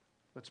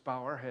 Let's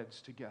bow our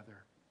heads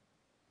together.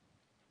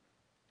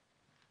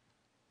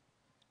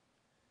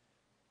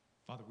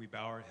 Father, we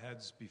bow our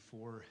heads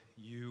before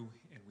you,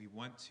 and we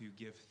want to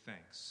give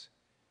thanks.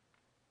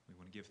 We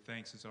want to give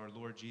thanks as our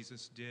Lord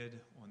Jesus did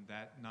on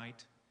that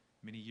night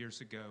many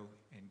years ago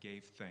and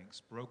gave thanks,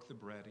 broke the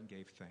bread and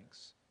gave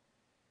thanks.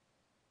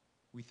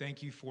 We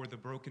thank you for the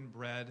broken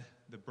bread,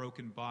 the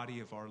broken body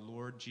of our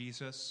Lord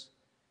Jesus.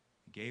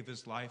 He gave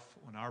his life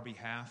on our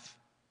behalf.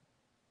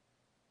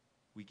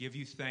 We give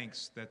you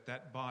thanks that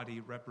that body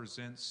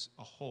represents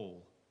a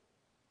whole,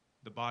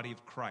 the body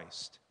of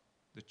Christ,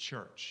 the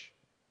church.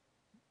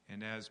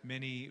 And as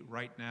many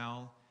right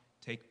now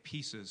take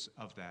pieces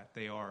of that,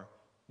 they are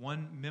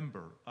one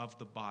member of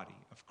the body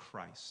of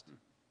Christ.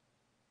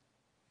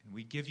 And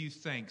we give you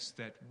thanks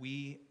that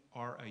we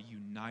are a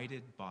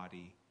united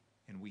body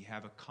and we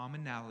have a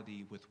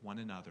commonality with one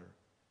another.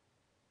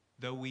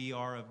 Though we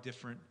are of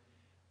different,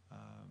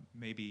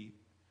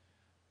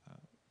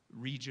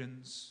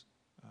 regions,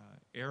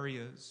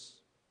 areas,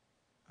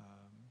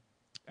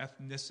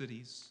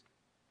 ethnicities,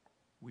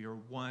 we are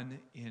one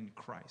in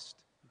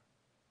Christ.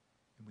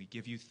 And we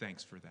give you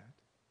thanks for that.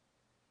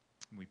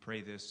 And we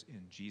pray this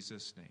in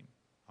Jesus' name.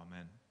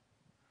 Amen.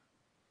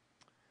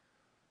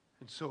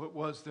 And so it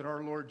was that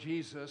our Lord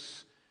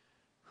Jesus,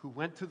 who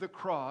went to the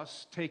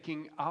cross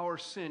taking our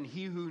sin,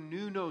 he who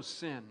knew no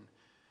sin,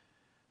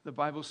 the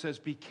Bible says,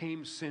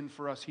 became sin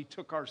for us. He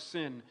took our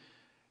sin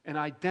and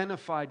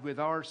identified with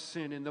our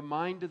sin in the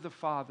mind of the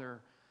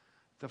Father.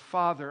 The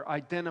Father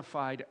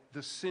identified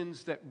the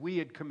sins that we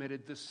had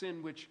committed, the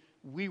sin which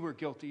we were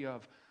guilty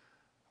of.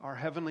 Our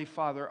Heavenly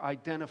Father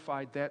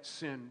identified that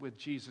sin with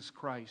Jesus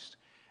Christ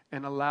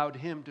and allowed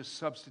him to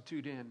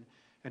substitute in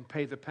and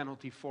pay the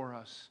penalty for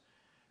us.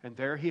 And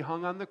there he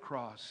hung on the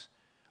cross,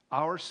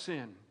 our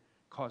sin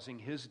causing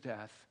his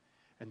death,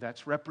 and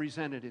that's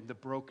represented in the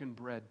broken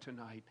bread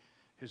tonight,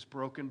 his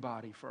broken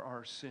body for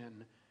our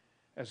sin.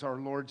 As our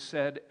Lord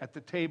said at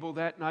the table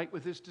that night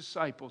with his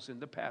disciples in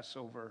the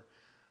Passover,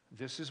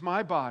 this is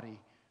my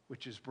body,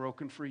 which is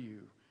broken for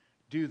you.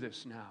 Do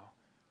this now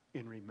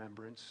in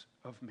remembrance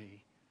of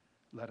me.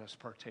 Let us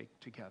partake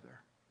together.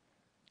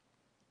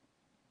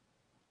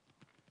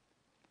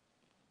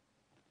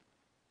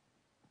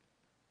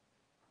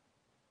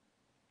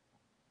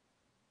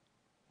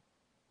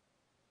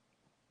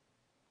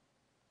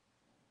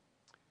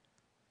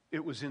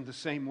 It was in the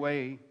same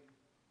way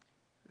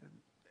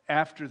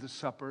after the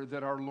supper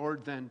that our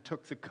Lord then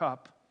took the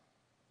cup.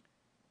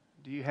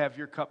 Do you have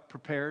your cup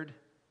prepared?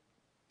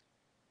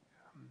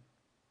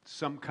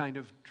 Some kind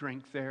of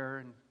drink there,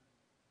 and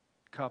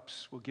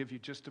cups. We'll give you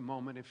just a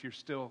moment if you're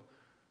still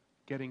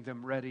getting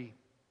them ready.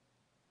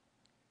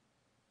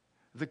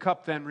 The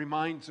cup then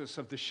reminds us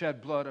of the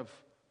shed blood of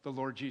the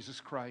Lord Jesus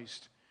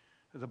Christ.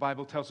 The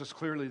Bible tells us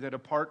clearly that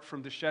apart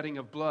from the shedding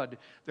of blood,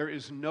 there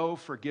is no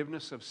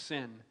forgiveness of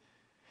sin.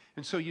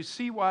 And so you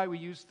see why we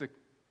use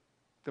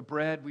the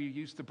bread, we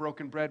use the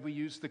broken bread, we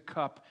use the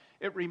cup.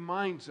 It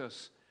reminds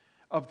us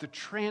of the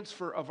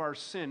transfer of our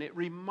sin. It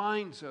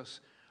reminds us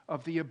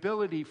of the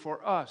ability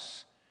for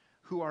us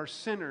who are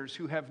sinners,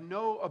 who have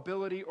no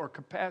ability or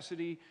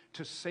capacity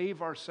to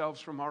save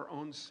ourselves from our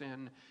own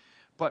sin,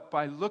 but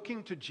by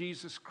looking to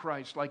Jesus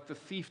Christ like the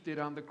thief did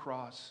on the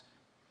cross,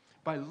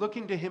 by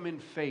looking to him in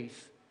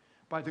faith,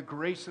 by the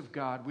grace of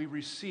God, we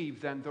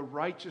receive then the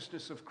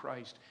righteousness of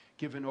Christ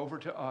given over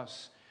to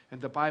us.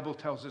 And the Bible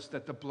tells us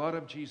that the blood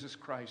of Jesus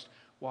Christ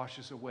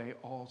washes away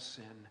all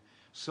sin,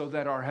 so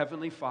that our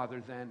Heavenly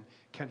Father then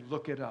can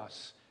look at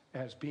us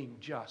as being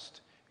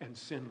just and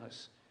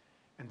sinless.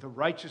 And the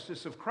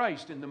righteousness of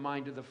Christ in the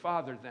mind of the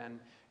Father then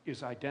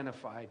is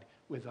identified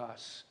with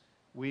us,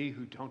 we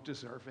who don't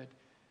deserve it.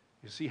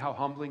 You see how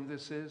humbling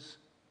this is?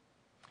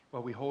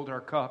 Well, we hold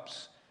our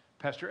cups.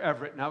 Pastor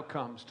Everett now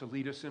comes to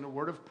lead us in a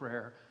word of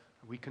prayer.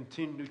 We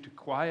continue to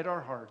quiet our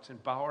hearts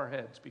and bow our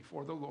heads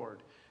before the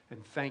Lord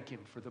and thank him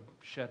for the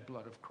shed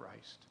blood of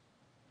Christ.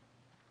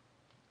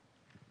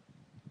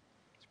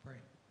 Let's pray.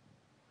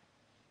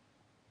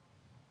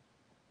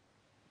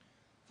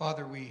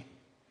 Father, we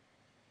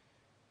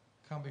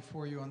come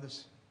before you on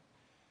this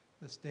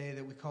day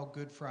that we call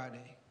Good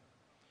Friday.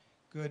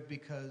 Good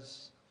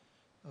because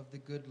of the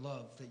good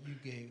love that you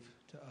gave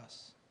to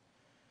us.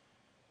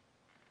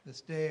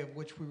 This day of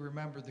which we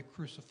remember the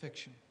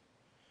crucifixion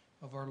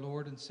of our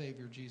Lord and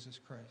Savior Jesus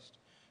Christ,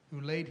 who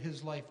laid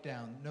his life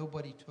down.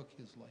 Nobody took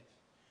his life,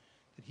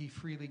 that he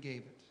freely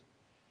gave it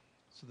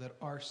so that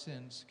our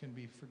sins can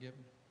be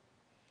forgiven.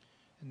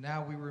 And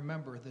now we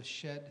remember the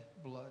shed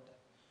blood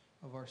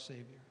of our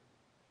Savior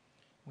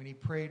when he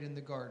prayed in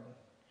the garden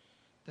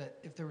that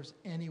if there was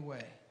any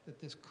way that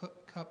this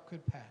cup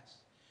could pass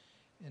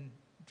in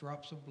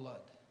drops of blood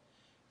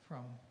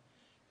from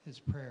his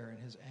prayer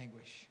and his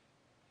anguish.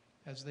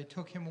 As they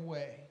took him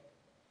away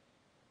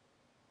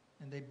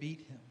and they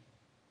beat him,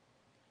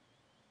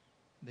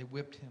 they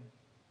whipped him,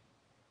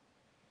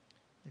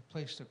 they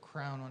placed a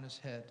crown on his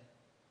head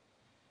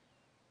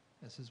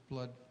as his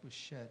blood was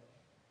shed.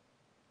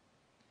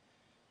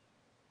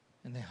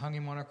 And they hung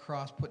him on a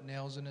cross, put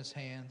nails in his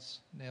hands,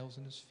 nails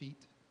in his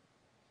feet,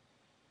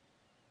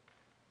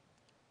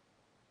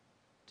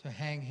 to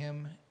hang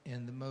him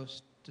in the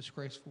most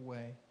disgraceful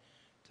way,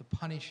 to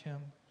punish him,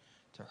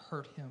 to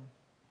hurt him.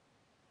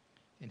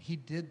 And he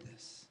did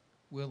this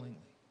willingly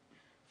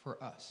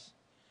for us,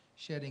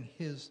 shedding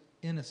his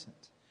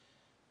innocent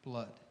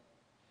blood,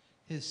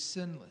 his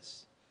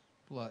sinless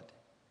blood,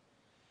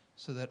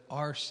 so that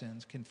our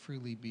sins can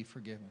freely be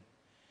forgiven.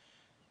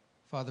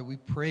 Father, we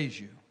praise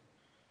you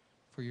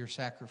for your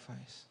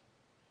sacrifice.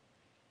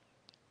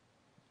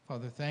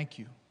 Father, thank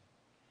you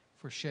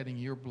for shedding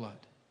your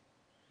blood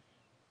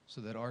so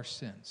that our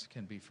sins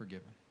can be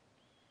forgiven.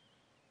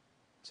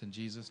 It's in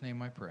Jesus'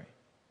 name I pray.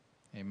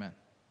 Amen.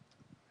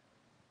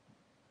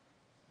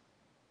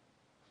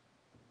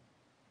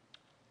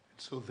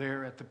 So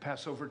there at the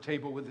Passover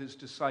table with his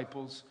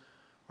disciples,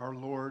 our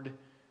Lord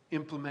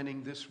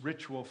implementing this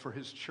ritual for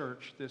his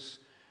church, this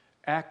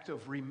act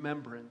of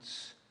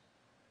remembrance,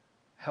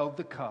 held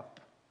the cup,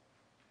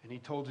 and he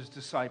told his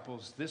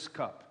disciples, this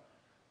cup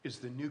is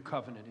the new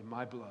covenant in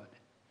my blood.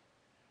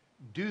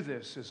 Do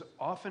this as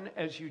often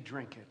as you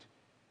drink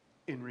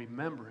it in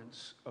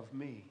remembrance of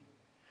me.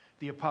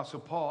 The Apostle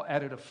Paul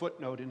added a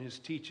footnote in his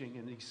teaching,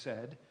 and he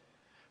said,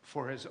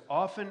 for as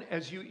often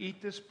as you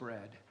eat this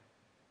bread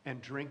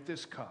and drink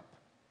this cup,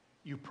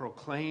 you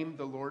proclaim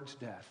the Lord's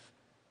death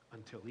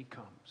until he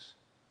comes.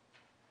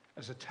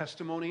 As a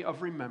testimony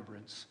of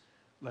remembrance,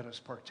 let us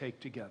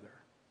partake together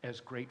as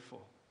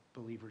grateful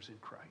believers in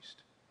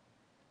Christ.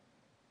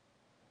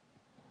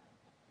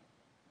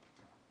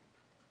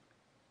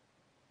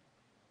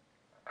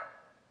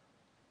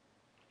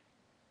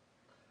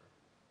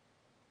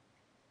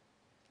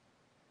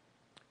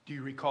 Do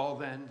you recall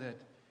then that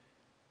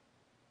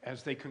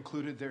as they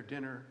concluded their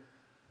dinner,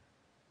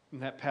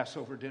 that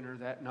Passover dinner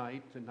that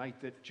night, the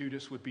night that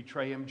Judas would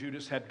betray him,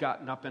 Judas had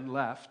gotten up and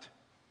left.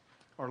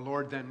 Our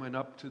Lord then went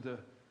up to the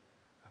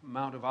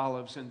Mount of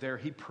Olives, and there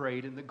he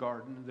prayed in the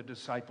garden. The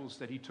disciples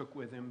that he took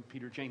with him,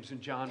 Peter, James,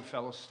 and John,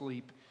 fell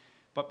asleep.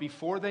 But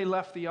before they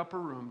left the upper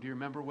room, do you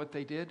remember what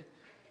they did?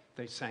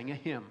 They sang a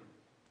hymn,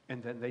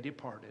 and then they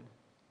departed.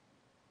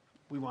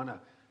 We want to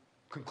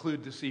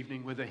conclude this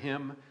evening with a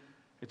hymn.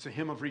 It's a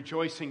hymn of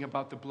rejoicing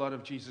about the blood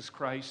of Jesus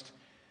Christ,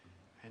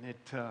 and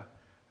it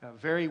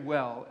very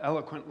well,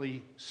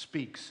 eloquently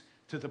speaks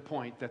to the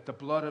point that the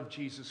blood of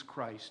Jesus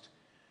Christ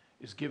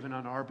is given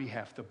on our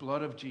behalf. The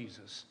blood of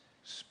Jesus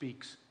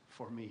speaks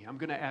for me. I'm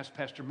going to ask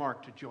Pastor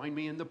Mark to join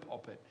me in the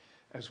pulpit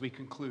as we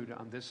conclude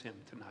on this hymn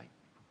tonight.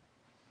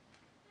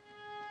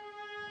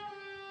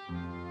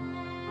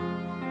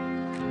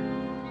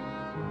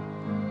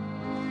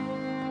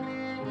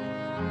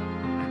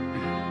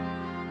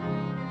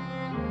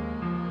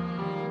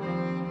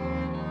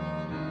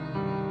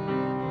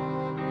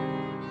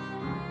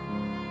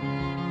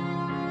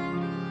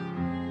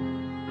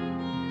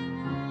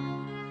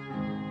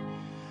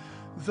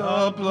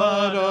 The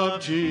blood of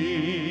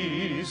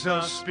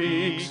Jesus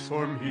speaks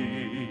for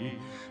me.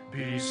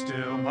 Be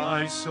still,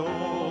 my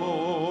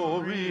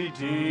soul,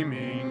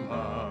 redeeming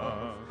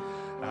love.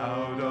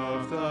 Out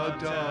of the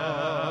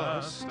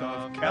dust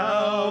of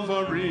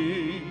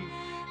Calvary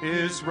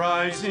is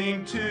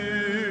rising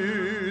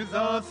to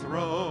the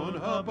throne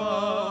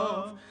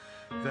above.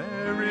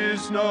 There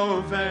is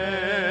no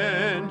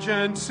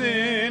vengeance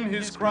in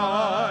his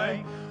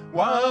cry,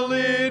 while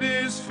it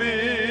is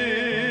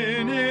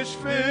finished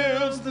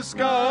fills the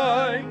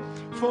sky.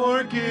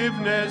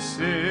 Forgiveness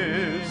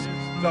is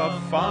the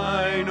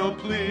final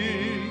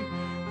plea.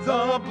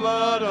 The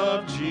blood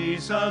of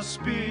Jesus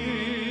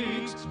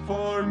speaks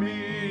for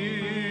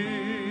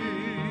me.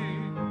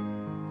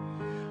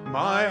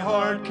 My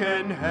heart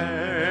can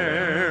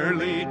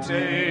hardly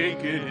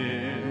take it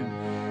in.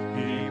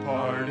 He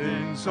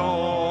pardons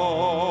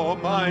all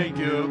my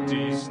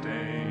guilty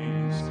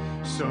stains.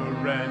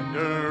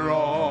 Surrender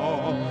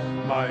all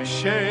my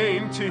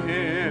shame to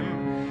him.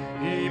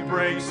 He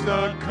breaks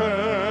the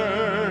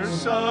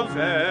curse of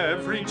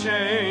every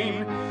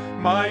chain.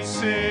 My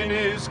sin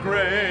is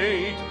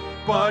great,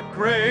 but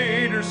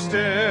greater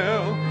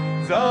still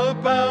the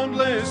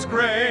boundless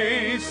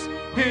grace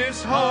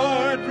his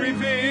heart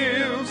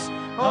reveals,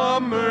 a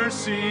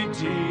mercy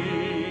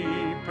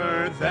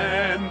deeper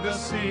than the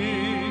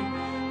sea.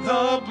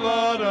 The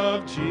blood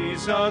of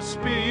Jesus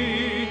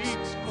speaks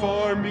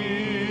for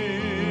me.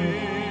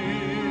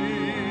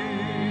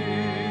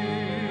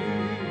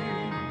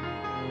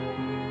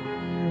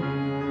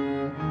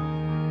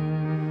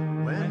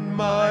 When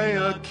my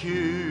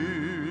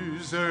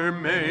accuser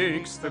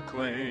makes the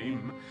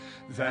claim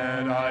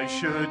that I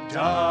should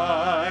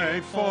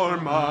die for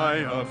my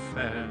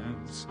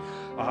offense,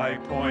 I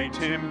point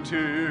him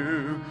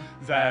to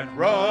that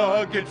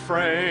rugged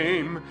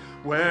frame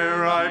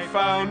where I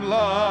found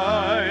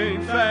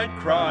life at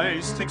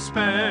Christ's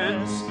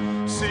expense.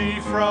 See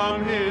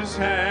from his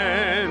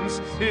hands,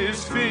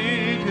 his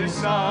feet, his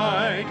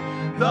side,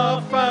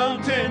 the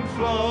fountain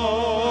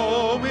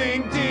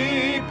flowing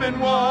deep and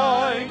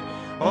wide.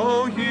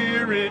 Oh,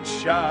 hear it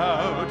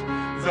shout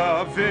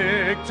the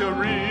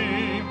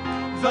victory.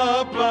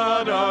 The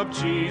blood of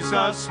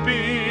Jesus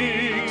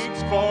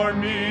speaks for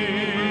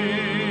me.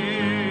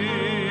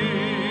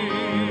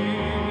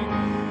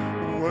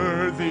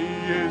 Worthy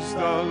is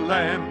the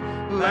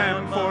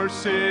Lamb for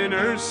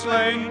sinners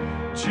slain.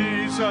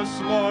 Jesus,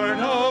 Lord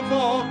of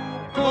all,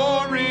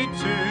 glory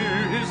to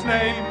his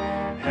name.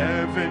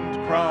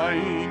 Heaven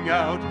crying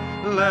out,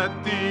 let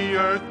the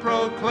earth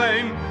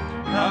proclaim.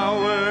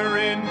 Power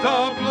in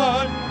the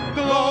blood,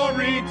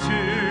 glory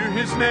to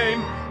his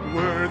name.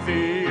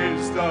 Worthy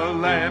is the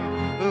Lamb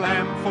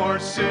for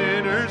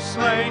sinners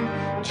slain.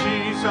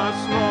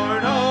 Jesus,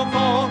 Lord of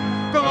all,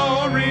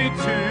 glory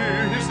to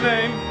his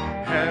name.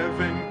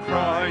 Heaven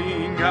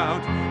crying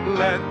out,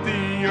 let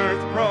the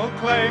earth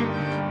proclaim.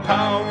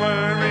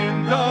 Power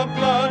in the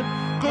blood,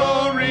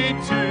 glory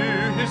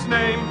to his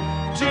name.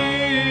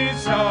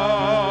 Jesus,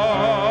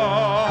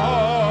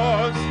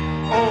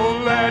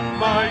 oh, let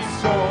my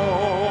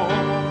soul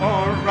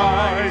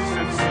arise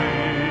and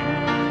sing.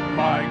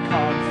 My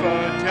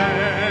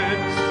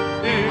confidence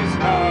is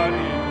not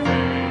in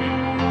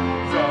vain.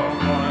 The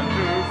one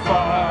who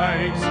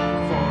fights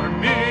for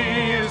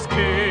me is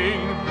king.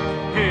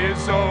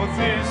 His oath,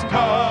 his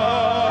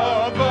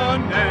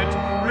covenant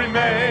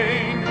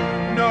remain.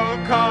 No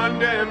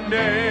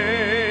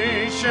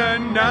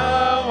condemnation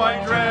now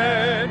I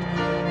dread.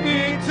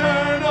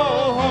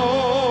 Eternal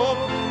hope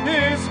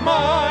is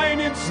mine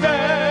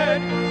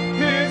instead.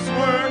 His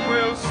word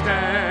will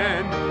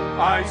stand.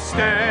 I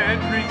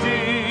stand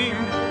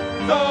redeemed.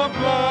 The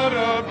blood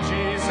of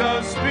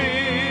Jesus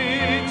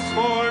speaks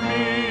for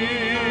me.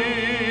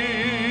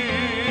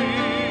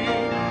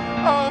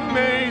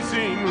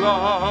 Amazing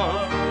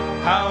love,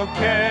 how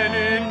can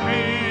it be?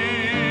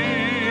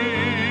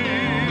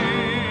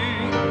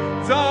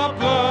 The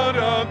blood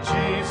of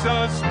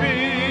Jesus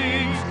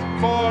speaks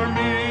for me.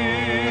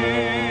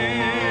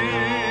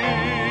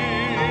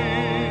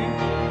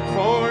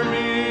 For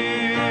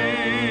me.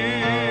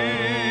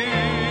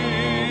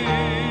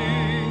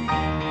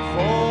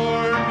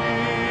 For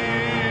me.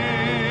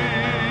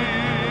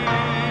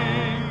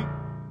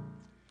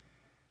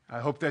 I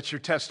hope that's your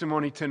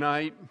testimony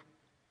tonight,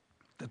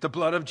 that the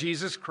blood of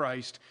Jesus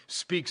Christ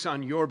speaks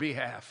on your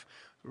behalf,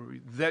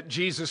 that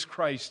Jesus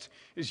Christ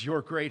is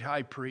your great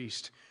high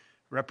priest,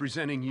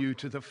 representing you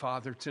to the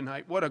Father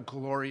tonight. What a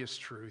glorious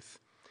truth.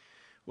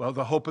 Well,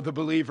 the hope of the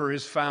believer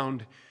is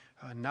found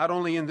not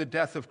only in the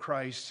death of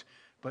Christ,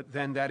 but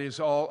then that is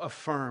all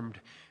affirmed,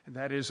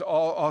 that is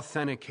all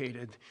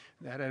authenticated,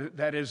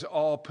 that is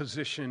all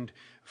positioned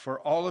for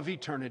all of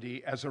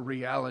eternity as a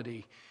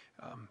reality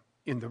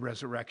in the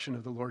resurrection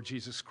of the Lord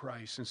Jesus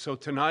Christ. And so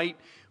tonight,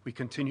 we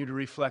continue to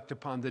reflect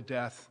upon the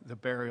death, the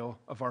burial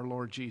of our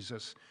Lord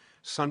Jesus.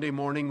 Sunday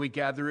morning, we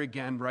gather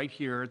again right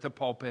here at the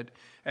pulpit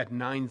at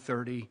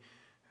 9:30.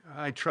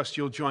 I trust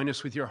you'll join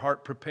us with your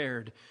heart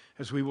prepared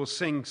as we will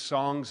sing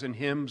songs and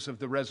hymns of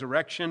the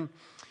resurrection.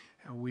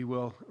 We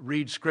will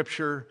read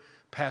scripture,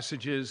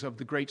 passages of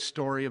the great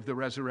story of the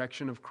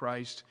resurrection of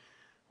Christ.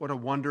 What a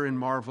wonder and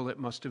marvel it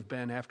must have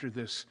been after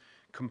this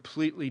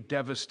completely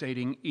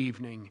devastating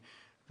evening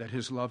that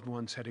his loved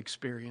ones had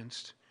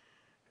experienced.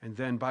 And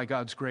then by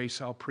God's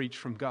grace, I'll preach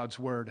from God's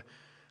word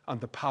on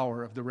the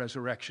power of the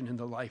resurrection in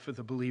the life of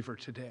the believer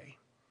today.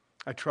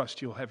 I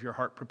trust you'll have your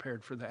heart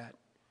prepared for that.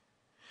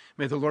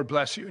 May the Lord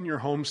bless you in your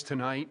homes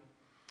tonight.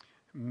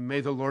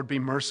 May the Lord be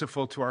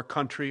merciful to our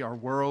country, our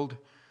world.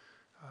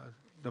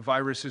 The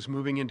virus is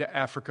moving into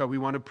Africa. We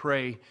want to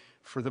pray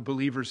for the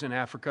believers in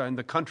Africa and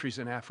the countries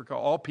in Africa,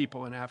 all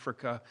people in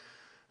Africa.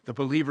 The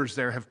believers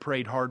there have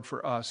prayed hard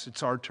for us.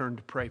 It's our turn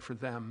to pray for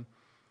them.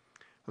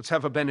 Let's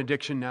have a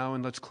benediction now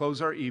and let's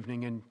close our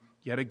evening. And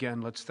yet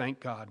again, let's thank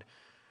God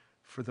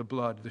for the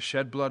blood, the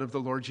shed blood of the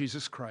Lord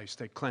Jesus Christ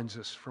that cleanses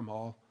us from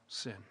all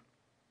sin.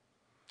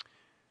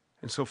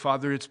 And so,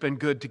 Father, it's been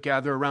good to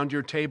gather around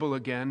your table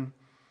again,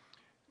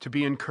 to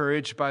be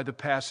encouraged by the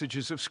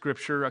passages of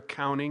Scripture,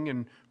 accounting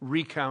and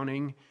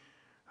recounting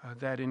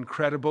that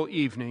incredible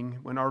evening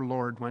when our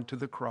Lord went to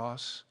the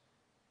cross.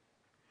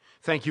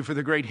 Thank you for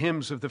the great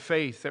hymns of the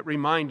faith that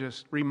remind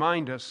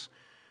us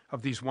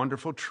of these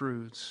wonderful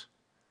truths.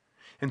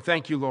 And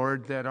thank you,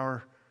 Lord, that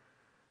our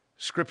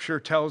Scripture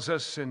tells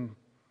us, and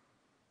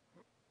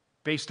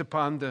based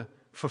upon the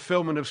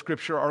fulfillment of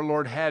Scripture, our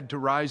Lord had to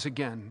rise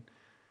again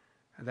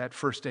that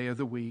first day of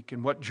the week,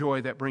 and what joy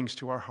that brings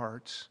to our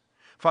hearts.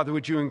 Father,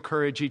 would you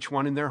encourage each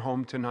one in their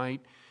home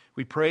tonight?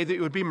 We pray that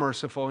you would be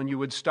merciful and you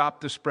would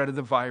stop the spread of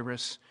the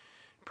virus.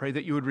 Pray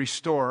that you would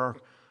restore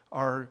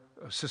our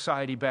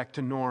society back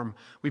to norm.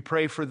 We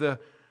pray for the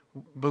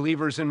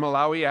believers in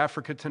Malawi,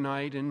 Africa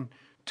tonight, in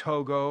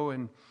Togo,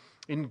 and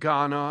in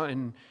Ghana,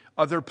 and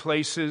other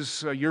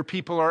places. Your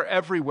people are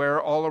everywhere,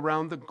 all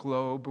around the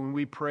globe, and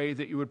we pray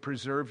that you would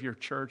preserve your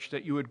church,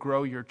 that you would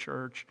grow your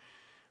church.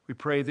 We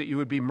pray that you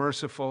would be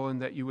merciful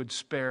and that you would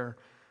spare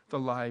the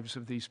lives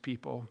of these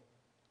people.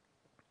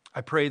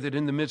 I pray that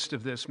in the midst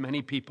of this,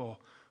 many people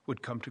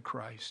would come to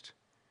Christ.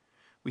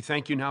 We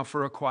thank you now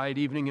for a quiet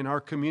evening in our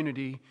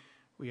community.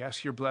 We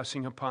ask your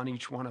blessing upon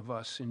each one of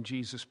us in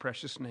Jesus'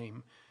 precious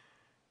name.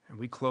 And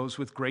we close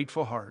with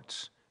grateful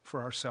hearts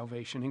for our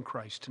salvation in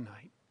Christ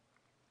tonight.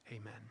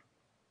 Amen.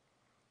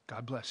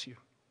 God bless you.